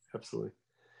 Absolutely.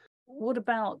 What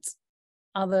about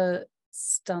other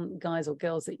stunt guys or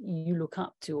girls that you look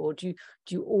up to, or do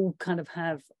you all kind of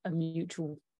have a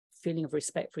mutual feeling of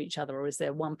respect for each other, or is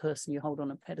there one person you hold on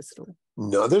a pedestal?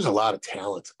 No, there's a lot of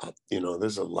talent.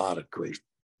 There's a lot of great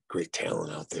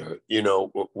talent out there.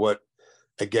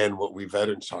 What we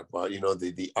veterans talk about,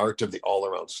 the art of the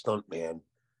all-around stuntman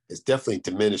is definitely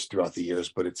diminished throughout the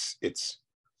years, but it's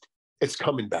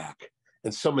coming back.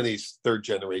 And some of these third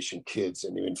generation kids,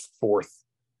 and even fourth,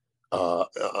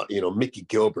 Mickey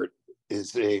Gilbert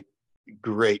is a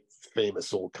great,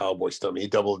 famous old cowboy stuntman. He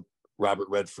doubled Robert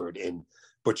Redford in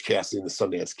Butch Cassidy and the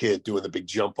Sundance Kid, doing the big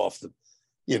jump off the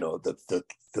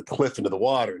cliff into the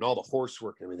water and all the horse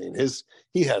work and everything.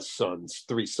 He has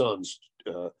 3 sons,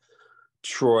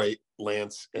 Troy,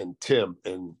 Lance, and Tim,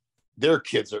 and their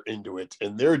kids are into it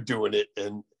and they're doing it,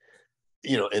 and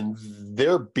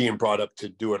they're being brought up to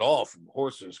do it all, from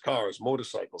horses, cars,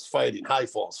 motorcycles, fighting, high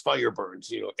falls, fire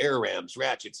burns, air rams,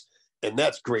 ratchets, and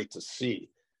that's great to see.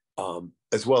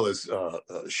 As well as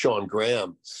Sean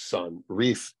Graham's son,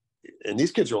 Reef, and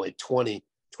these kids are only 20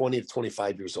 to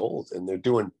 25 years old, and they're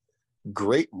doing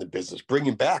great in the business,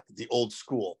 bringing back the old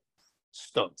school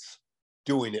stunts,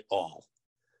 doing it all.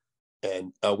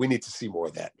 And we need to see more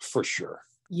of that for sure.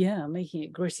 Yeah, making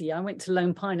it gritty. I went to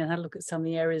Lone Pine and had a look at some of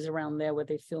the areas around there where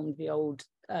they filmed the old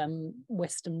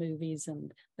Western movies,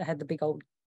 and they had the big old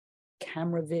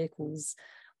camera vehicles,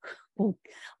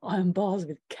 iron bars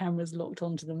with cameras locked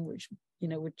onto them, which, you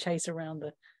know, would chase around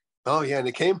the... Oh, yeah. And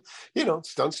it came, you know,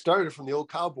 stunts started from the old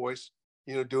cowboys,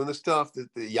 you know, doing the stuff that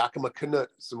the Yakima Canutt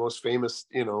is the most famous,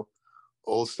 you know,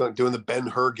 old stunt, doing the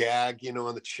Ben-Hur gag, you know,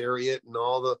 on the chariot and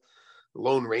all the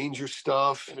Lone Ranger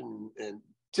stuff and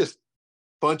just a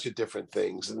bunch of different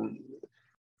things. And,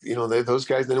 you know, those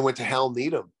guys then went to Hal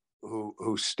Needham,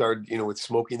 who started, you know, with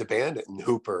Smokey and the Bandit, and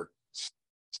Hooper,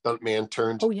 stuntman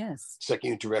turned second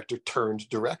unit director turned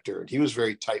director. And he was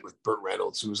very tight with Burt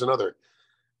Reynolds, who was another,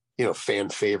 you know, fan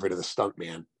favorite of the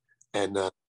stuntman. And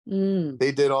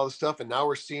they did all the stuff. And now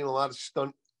we're seeing a lot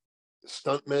of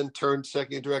stuntmen turned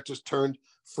second unit directors turned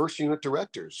first unit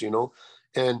directors, you know.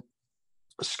 And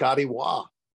Scotty Waugh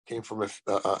came from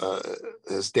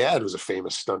his dad was a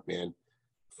famous stuntman,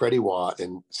 Freddie Waugh,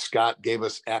 and Scott gave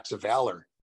us Acts of Valor,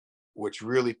 which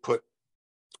really put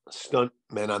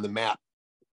stuntmen on the map,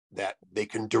 that they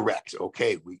can direct.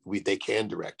 Okay, they can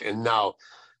direct. And now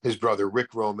his brother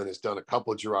Rick Roman has done a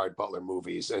couple of Gerard Butler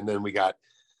movies, and then we got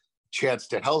Chad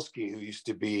Stahelski, who used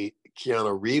to be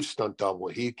Keanu Reeves' stunt double.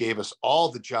 He gave us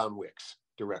all the John Wicks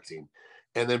directing.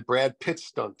 And then Brad Pitt's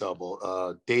stunt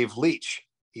double, Dave Leitch,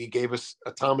 he gave us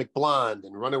Atomic Blonde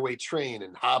and Runaway Train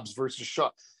and Hobbs versus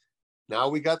Shaw. Now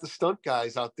we got the stunt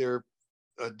guys out there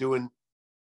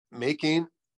making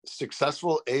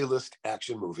successful A-list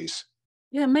action movies.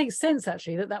 Yeah, it makes sense,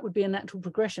 actually, that would be a natural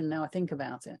progression now I think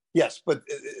about it. Yes, but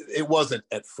it wasn't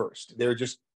at first. They're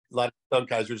just, a lot of stunt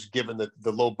guys were just given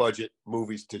the low budget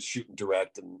movies to shoot and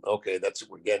direct, and okay, that's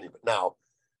what we're getting. But now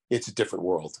it's a different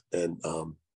world. And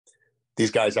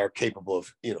these guys are capable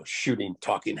of, you know, shooting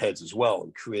talking heads as well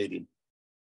and creating,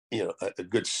 you know, a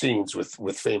good scenes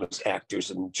with famous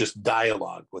actors and just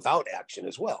dialogue without action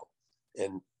as well.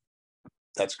 And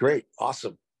that's great.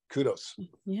 Awesome. Kudos.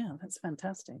 Yeah, that's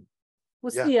fantastic.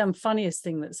 What's the funniest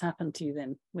thing that's happened to you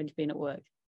then when you've been at work?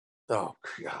 Oh,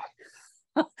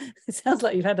 God. It sounds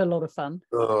like you've had a lot of fun.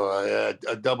 I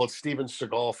doubled Steven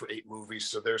Seagal for 8 movies,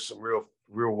 so there's some real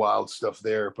wild stuff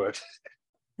there, but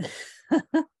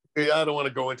I don't want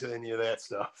to go into any of that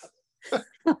stuff.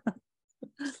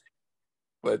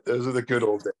 But those are the good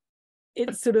old days.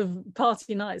 It's sort of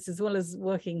party nights as well as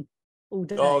working all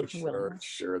day. Oh,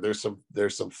 sure. There's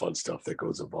some fun stuff that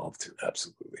goes involved too.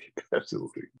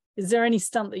 Absolutely. Is there any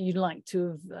stunt that you'd like to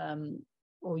have,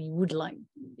 or you would like,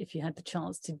 if you had the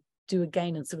chance to do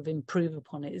again and sort of improve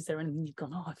upon it? Is there anything you've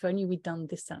gone, oh, if only we'd done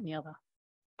this, that, and the other?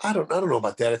 I don't know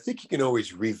about that. I think you can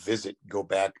always revisit, go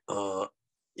back.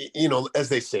 You know, as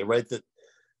they say, right, that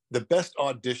the best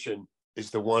audition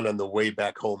is the one on the way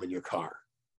back home in your car,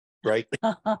 right?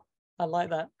 I like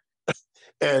that.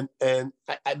 And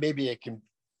I maybe I can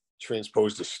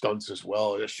transpose to stunts as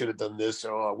well. I should have done this.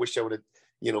 Oh, I wish I would have,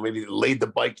 you know, maybe laid the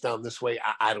bike down this way.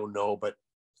 I don't know, but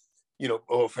you know,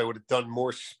 if I would have done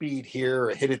more speed here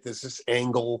or hit it this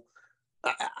angle,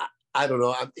 I don't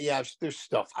know. There's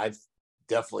stuff I've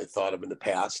definitely thought of in the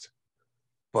past,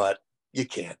 but you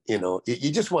can't. You know,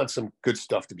 you just want some good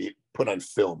stuff to be put on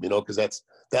film. You know, because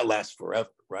that lasts forever,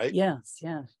 right? Yes,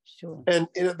 yeah, sure. And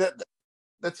you know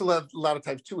that's a lot of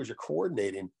times too, as you're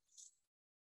coordinating.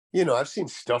 You know, I've seen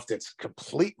stuff that's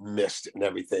complete missed and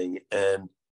everything, and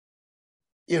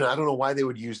you know, I don't know why they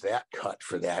would use that cut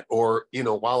for that. Or, you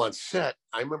know, while on set,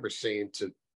 I remember saying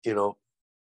to, you know,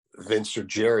 Vince or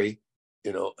Jerry,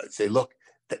 you know, I'd say, look,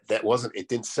 that wasn't, it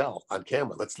didn't sell on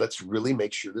camera. Let's really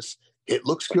make sure it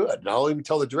looks good. And I'll even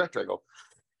tell the director, I go,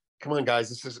 come on, guys,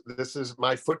 this is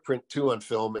my footprint too on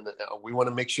film. And we want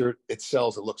to make sure it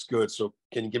sells, it looks good. So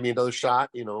can you give me another shot?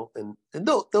 You know, and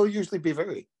they'll usually be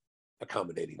very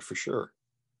accommodating for sure.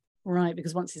 Right,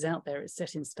 because once he's out there, it's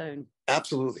set in stone.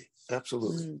 Absolutely.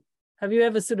 Have you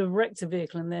ever sort of wrecked a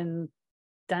vehicle and then,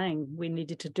 dang, we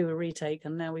needed to do a retake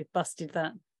and now we've busted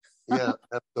that? Yeah,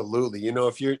 absolutely. You know,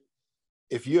 if you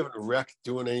haven't wrecked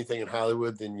doing anything in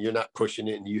Hollywood, then you're not pushing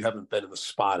it and you haven't been in the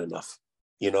spot enough,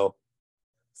 you know,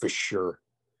 for sure.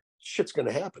 Shit's going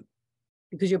to happen.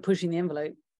 Because you're pushing the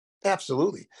envelope.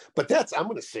 Absolutely. But I'm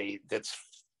going to say that's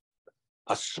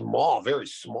a very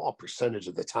small percentage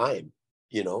of the time.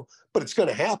 You know, but it's going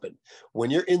to happen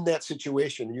when you're in that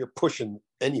situation and you're pushing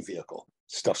any vehicle.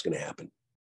 Stuff's going to happen.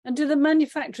 And do the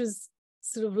manufacturers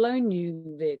sort of loan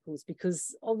you vehicles?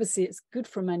 Because obviously it's good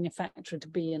for a manufacturer to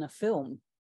be in a film.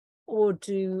 Or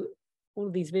do all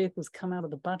of these vehicles come out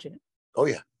of the budget? Oh,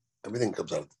 yeah. Everything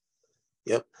comes out.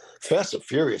 Yep. Fast and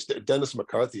Furious. Dennis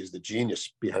McCarthy is the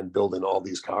genius behind building all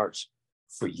these cars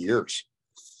for years.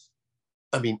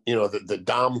 I mean, you know, the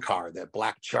Dom car, that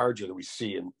black Charger that we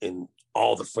see in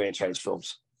all the franchise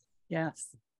films. Yes.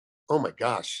 Oh my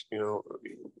gosh. You know,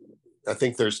 I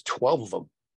think there's 12 of them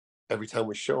every time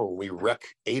we show them. We wreck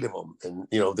 8 of them. And,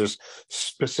 you know, there's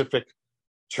specific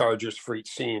Chargers for each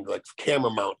scene, like camera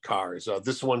mount cars.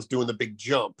 This one's doing the big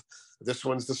jump. This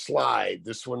one's the slide.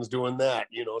 This one's doing that,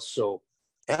 you know. So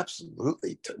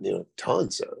absolutely, you know,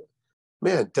 tons of it.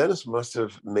 Man, Dennis must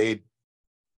have made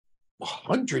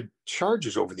 100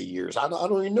 Chargers over the years. I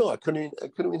don't even know. I couldn't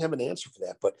even have an answer for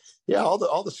that. But yeah, all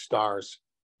the stars,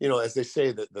 you know, as they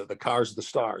say, the cars are the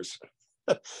stars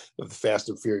of the Fast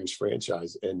and Furious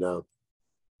franchise. And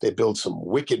they build some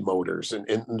wicked motors.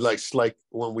 And like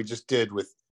when we just did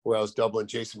with where I was doubling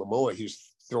Jason Momoa, he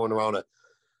was throwing around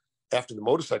after the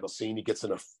motorcycle scene, he gets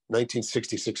in a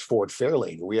 1966 Ford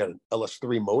Fairlane. And we had an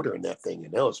LS3 motor in that thing.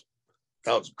 And that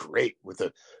was great, with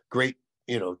a great,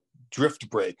 you know, drift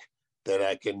brake that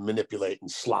I can manipulate and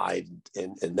slide.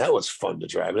 And that was fun to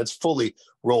drive. And it's fully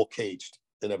roll caged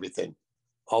and everything.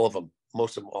 All of them,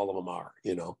 most of them, all of them are,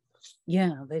 you know.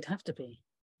 Yeah, they'd have to be.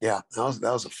 Yeah, that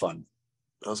was a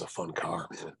fun car,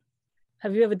 man.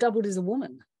 Have you ever doubled as a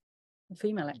woman, a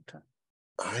female actor?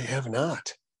 I have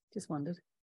not. Just wondered.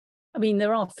 I mean,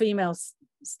 there are female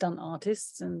stunt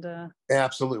artists, and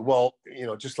absolutely. Well, you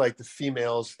know, just like the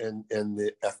females and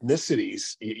the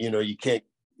ethnicities, you know, you can't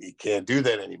do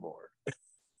that anymore.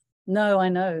 No, I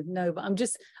know, no, but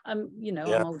you know,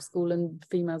 Yeah. I'm old school, and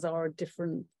females are a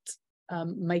different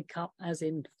makeup, as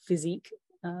in physique.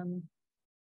 I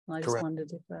just Correct.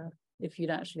 wondered if you'd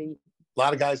actually A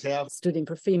lot of guys have. stood in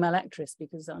for a female actress,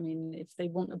 because I mean, if they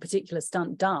want a particular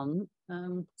stunt done,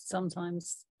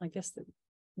 sometimes I guess that,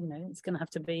 you know, it's going to have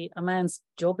to be a man's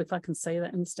job, if I can say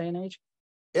that in this day and age.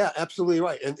 Yeah, absolutely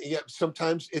right. And yeah,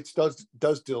 sometimes it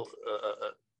does still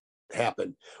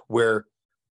happen where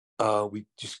we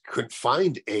just couldn't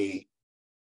find a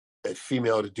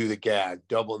female to do the gag,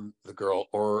 doubling the girl,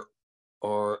 or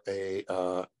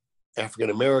a African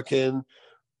American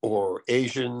or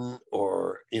Asian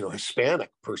or, you know,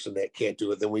 Hispanic person that can't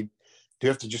do it. Then we do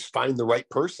have to just find the right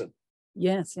person.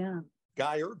 Yes, yeah.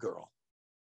 Guy or girl.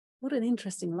 What an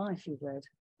interesting life you've led.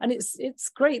 And it's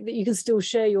great that you can still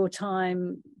share your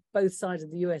time both sides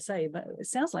of the USA, but it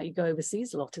sounds like you go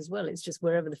overseas a lot as well. It's just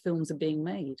wherever the films are being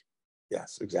made.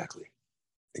 Yes, exactly.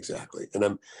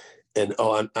 And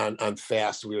on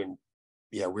Fast, we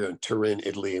were in Turin,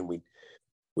 Italy, and we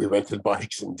rented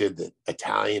bikes and did the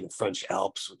Italian and French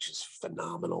Alps, which is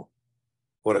phenomenal.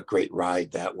 What a great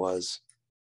ride that was.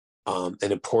 And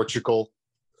in Portugal,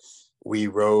 we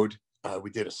rode,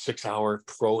 we did a 6-hour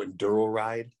pro enduro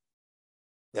ride.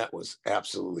 That was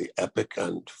absolutely epic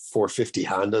on 450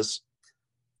 Hondas.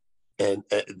 And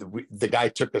the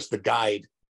guide took us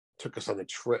on the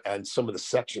trip and some of the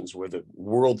sections where the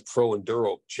World Pro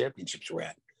Enduro Championships were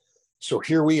at. So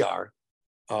here we are,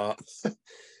 5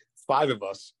 of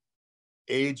us,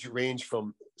 age range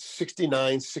from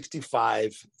 69,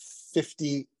 65,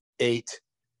 58,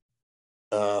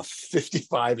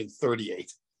 55, and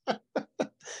 38.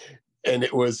 And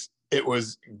it was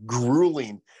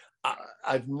grueling.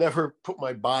 I've never put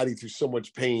my body through so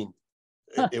much pain.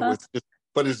 It was just,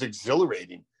 but it's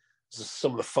exhilarating. This is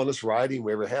some of the funnest riding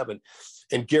we ever have.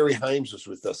 And Gary Himes was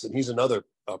with us, and he's another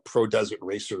pro desert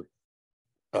racer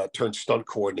turned stunt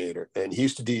coordinator. And he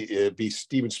used to be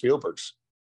Steven Spielberg's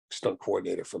stunt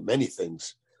coordinator for many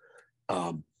things.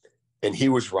 And he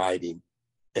was riding.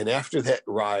 And after that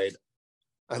ride,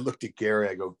 I looked at Gary.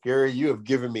 I go, Gary, you have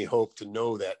given me hope to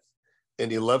know that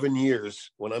in 11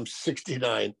 years, when I'm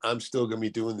 69, I'm still going to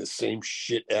be doing the same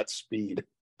shit at speed.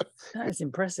 That is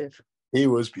impressive. He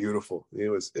was beautiful. It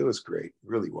was great. It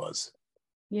really was.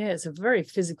 Yeah, it's a very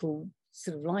physical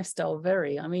sort of lifestyle.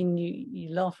 I mean, you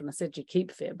laugh when I said you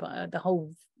keep fit, but the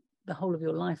whole of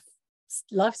your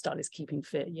lifestyle is keeping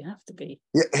fit. You have to be.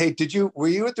 Yeah. Hey, were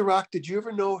you at the Rock? Did you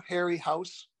ever know Harry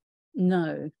House?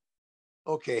 No.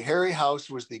 Okay. Harry House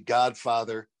was the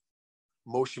godfather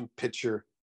motion picture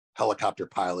helicopter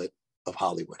pilot of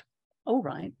Hollywood. Oh,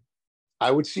 right.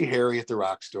 I would see Harry at the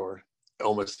Rock store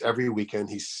almost every weekend.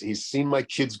 He's seen my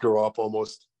kids grow up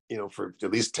almost, you know, for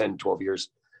at least 10, 12 years.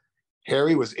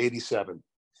 Harry was 87.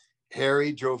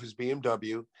 Harry drove his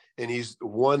BMW, and he's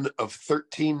one of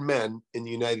 13 men in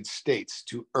the United States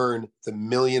to earn the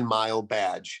Million Mile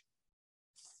badge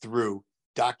through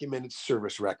documented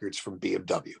service records from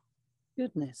BMW.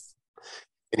 Goodness.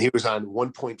 And he was on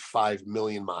 1.5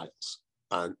 million miles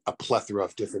on a plethora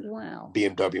of different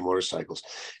BMW motorcycles.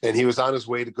 And he was on his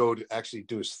way to go to actually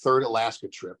do his 3rd Alaska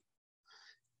trip.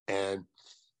 And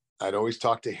I'd always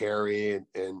talk to Harry,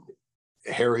 and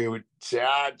Harry would say,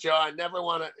 Joe, I never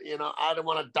want to, I don't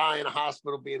want to die in a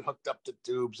hospital being hooked up to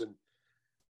tubes.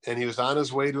 And he was on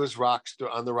his way to his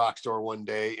on the rock store one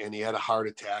day, and he had a heart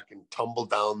attack and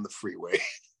tumbled down the freeway.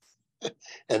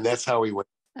 And that's how he went.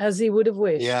 As he would have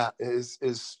wished. Yeah,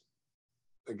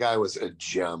 the guy was a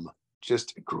gem,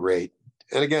 just great.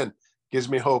 And again, gives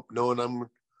me hope knowing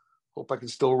hope I can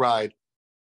still ride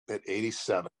at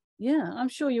 87. Yeah, I'm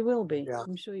sure you will be. Yeah.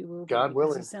 I'm sure you will be. God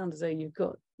willing. You sound as though you've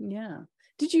got, yeah.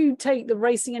 Did you take the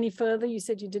racing any further? You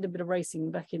said you did a bit of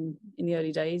racing back in the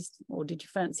early days, or did you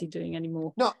fancy doing any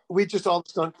more? No, we just all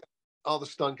the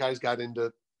stunt guys got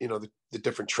into, the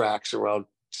different tracks around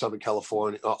Southern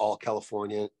California, all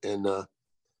California. And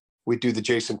we do the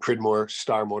Jason Pridmore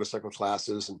Star Motorcycle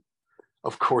classes. And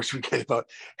of course, we get about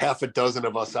half a dozen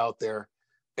of us out there.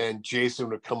 And Jason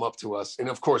would come up to us. And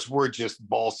of course, we're just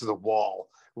balls to the wall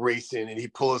racing. And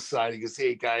he'd pull us aside. He goes,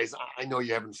 hey, guys, I know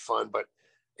you're having fun, but,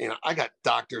 I got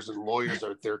doctors and lawyers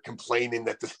out there complaining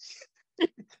that the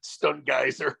stunt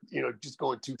guys are, just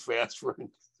going too fast for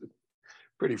him.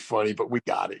 Pretty funny, but we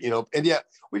got it, And yeah,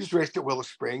 we just raced at Willow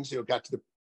Springs, got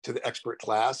to the expert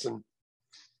class, and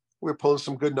we were pulling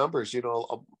some good numbers.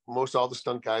 Most all the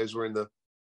stunt guys were in the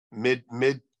mid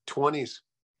 20s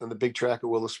on the big track at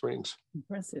Willow Springs.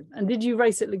 Impressive. And did you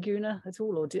race at Laguna at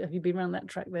all, or have you been around that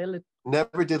track there?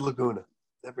 Never did Laguna.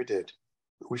 Never did.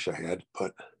 I wish I had,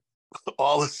 but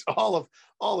all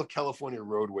of California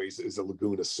roadways is a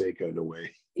Laguna Seca in a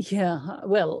way. Yeah,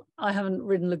 well, I haven't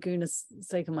ridden Laguna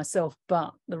Seca myself,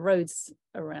 but the roads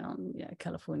around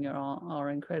California are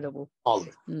incredible. All of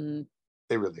them.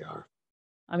 They really are.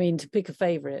 I mean, to pick a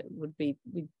favorite would be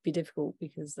difficult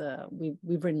because we've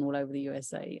ridden all over the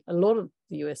USA. A lot of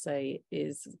the USA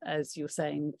is, as you're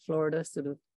saying, Florida, sort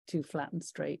of too flat and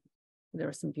straight. There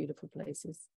are some beautiful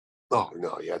places. Oh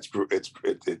no, yeah,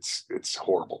 it's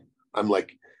horrible. I'm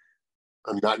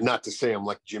not to say I'm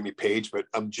like Jimmy Page, but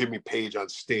I'm Jimmy Page on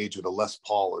stage with a Les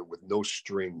Paul and with no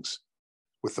strings,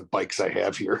 with the bikes I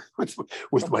have here, with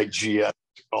my GS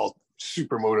all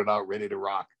super motored out, ready to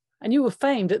rock. And you were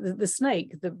famed at the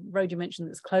Snake, the road you mentioned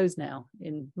that's closed now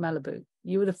in Malibu.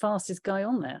 You were the fastest guy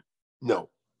on there. No,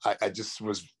 I just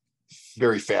was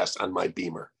very fast on my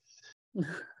Beamer.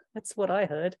 That's what I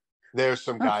heard. There's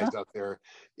some guys out there,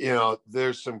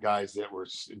 there's some guys that were,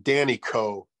 Danny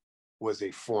Coe was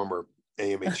a former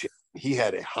AMA champion. He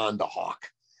had a Honda Hawk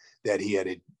that he had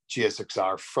a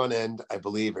GSXR front end, I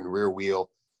believe, and rear wheel.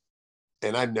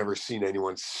 And I've never seen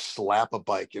anyone slap a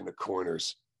bike in the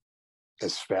corners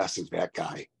as fast as that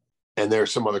guy. And there are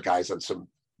some other guys on some,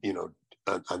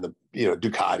 on the,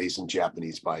 Ducatis and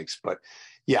Japanese bikes. But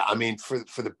yeah, I mean, for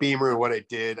the Beamer and what I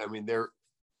did, I mean,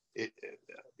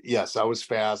 yes, I was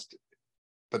fast,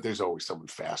 but there's always someone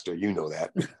faster. You know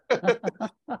that.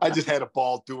 I just had a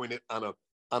ball doing it on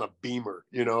a Beamer.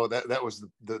 That was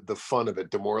the fun of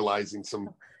it, demoralizing some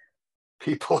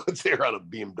people there on a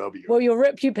BMW. Well, your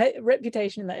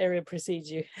reputation in that area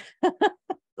precedes you.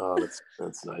 Oh,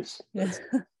 that's nice.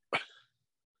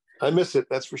 I miss it,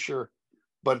 that's for sure.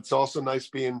 But it's also nice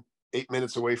being 8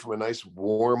 minutes away from a nice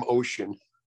warm ocean.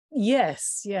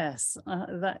 Yes.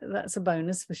 That's a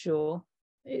bonus for sure.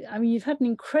 I mean, you've had an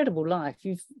incredible life.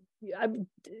 You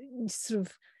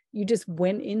just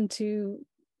went into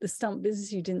the stunt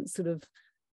business. You didn't sort of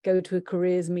go to a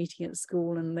careers meeting at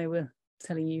school and they were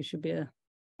telling you should be a...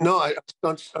 No,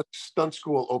 stunt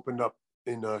school opened up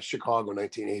in Chicago in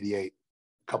 1988.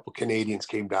 A couple Canadians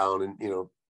came down and,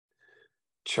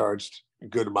 charged a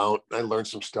good amount. I learned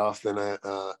some stuff. Then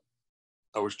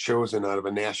I was chosen out of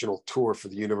a national tour for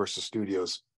the Universal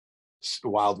Studios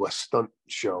Wild West stunt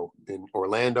show in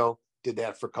Orlando. Did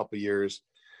that for a couple of years.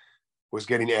 Was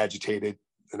getting agitated,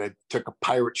 and I took a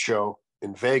pirate show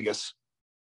in Vegas,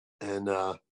 and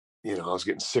I was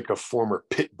getting sick of former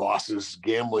pit bosses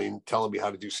gambling, telling me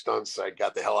how to do stunts. I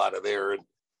got the hell out of there and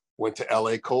went to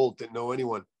LA cold. Didn't know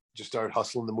anyone. Just started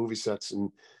hustling the movie sets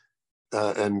and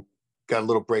got a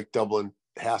little break doubling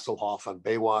Hasselhoff on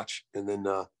Baywatch, and then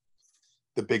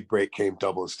the big break came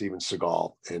doubling Steven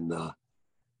Seagal and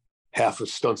half of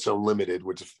Stunts Unlimited,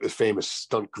 which is a famous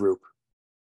stunt group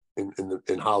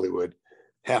in Hollywood.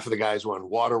 Half of the guys were on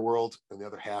Waterworld, and the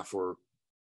other half were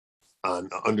on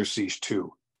Under Siege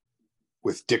 2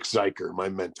 with Dick Zeiker, my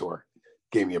mentor.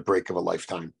 Gave me a break of a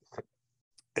lifetime.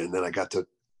 And then I got to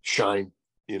shine,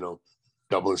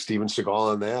 doubling Steven Seagal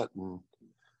on that, and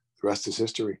the rest is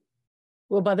history.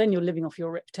 Well, by then you're living off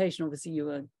your reputation. Obviously, you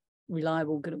were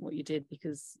reliable, good at what you did,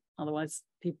 because otherwise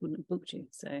people wouldn't have booked you.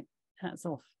 So hats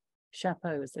off.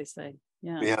 Chapeau, as they say.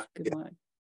 Yeah. Good work.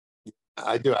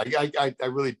 I do. I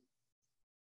really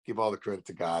give all the credit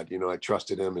to God. You know, I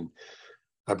trusted him, and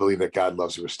I believe that God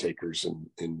loves risk takers.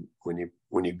 And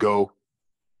when you go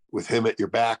with him at your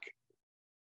back,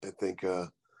 I think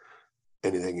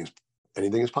anything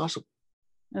is possible.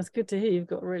 That's good to hear. You've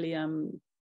got really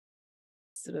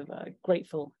sort of a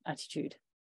grateful attitude.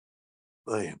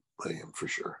 I am for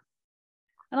sure.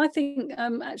 And I think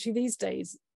actually these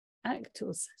days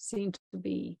actors seem to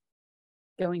be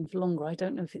going for longer. I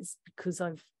don't know if it's because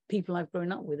people I've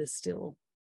grown up with are still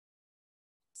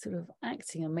sort of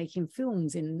acting and making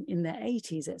films in their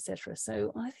 80s, etc.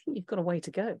 So I think you've got a way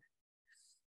to go.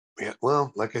 Yeah,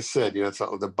 well, like I said, you know, it's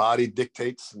the body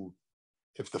dictates, and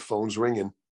if the phone's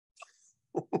ringing,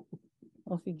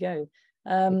 off you go.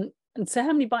 And so,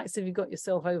 how many bikes have you got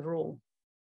yourself overall?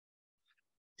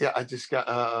 Yeah, I just got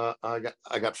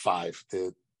I got 5.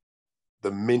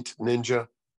 The Mint Ninja,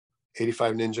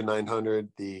 85 Ninja 900,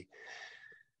 the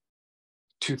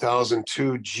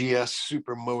 2002 GS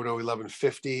Supermoto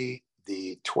 1150,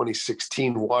 the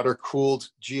 2016 water-cooled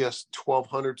GS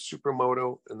 1200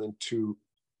 Supermoto, and then 2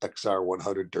 XR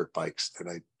 100 dirt bikes that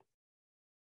I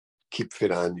keep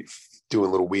fit on,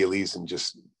 doing little wheelies and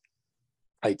just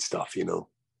tight stuff, you know.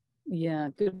 Yeah,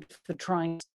 good for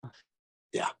trying stuff.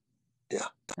 Yeah.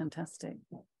 Fantastic.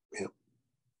 Yeah.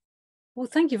 Well,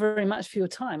 thank you very much for your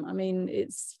time. I mean,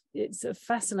 it's a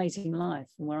fascinating life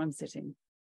from where I'm sitting.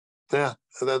 Yeah,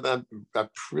 I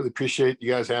really appreciate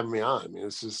you guys having me on. I mean,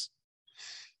 this is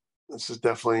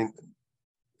definitely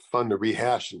fun to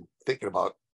rehash and thinking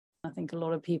about. I think a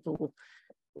lot of people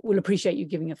will appreciate you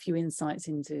giving a few insights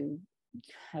into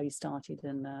how you started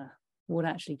and what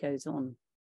actually goes on.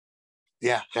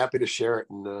 Yeah, happy to share it.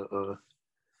 And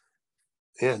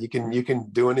yeah, you can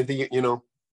do anything, you know,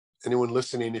 anyone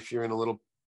listening, if you're in a little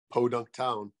podunk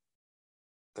town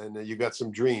and you got some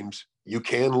dreams, you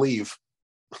can leave.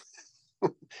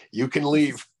 You can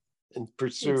leave and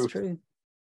pursue. It's true.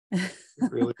 It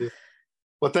really is.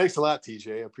 Well, thanks a lot,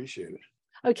 TJ. I appreciate it.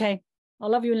 Okay. I'll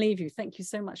love you and leave you. Thank you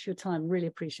so much for your time. Really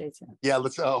appreciate it. Yeah,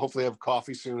 let's hopefully have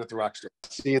coffee soon at the Rockstar.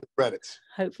 See you in the credits.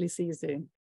 Hopefully see you soon,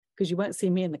 because you won't see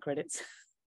me in the credits.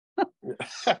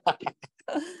 Have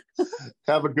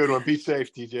a good one. Be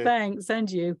safe, TJ. Thanks, and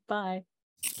you. Bye.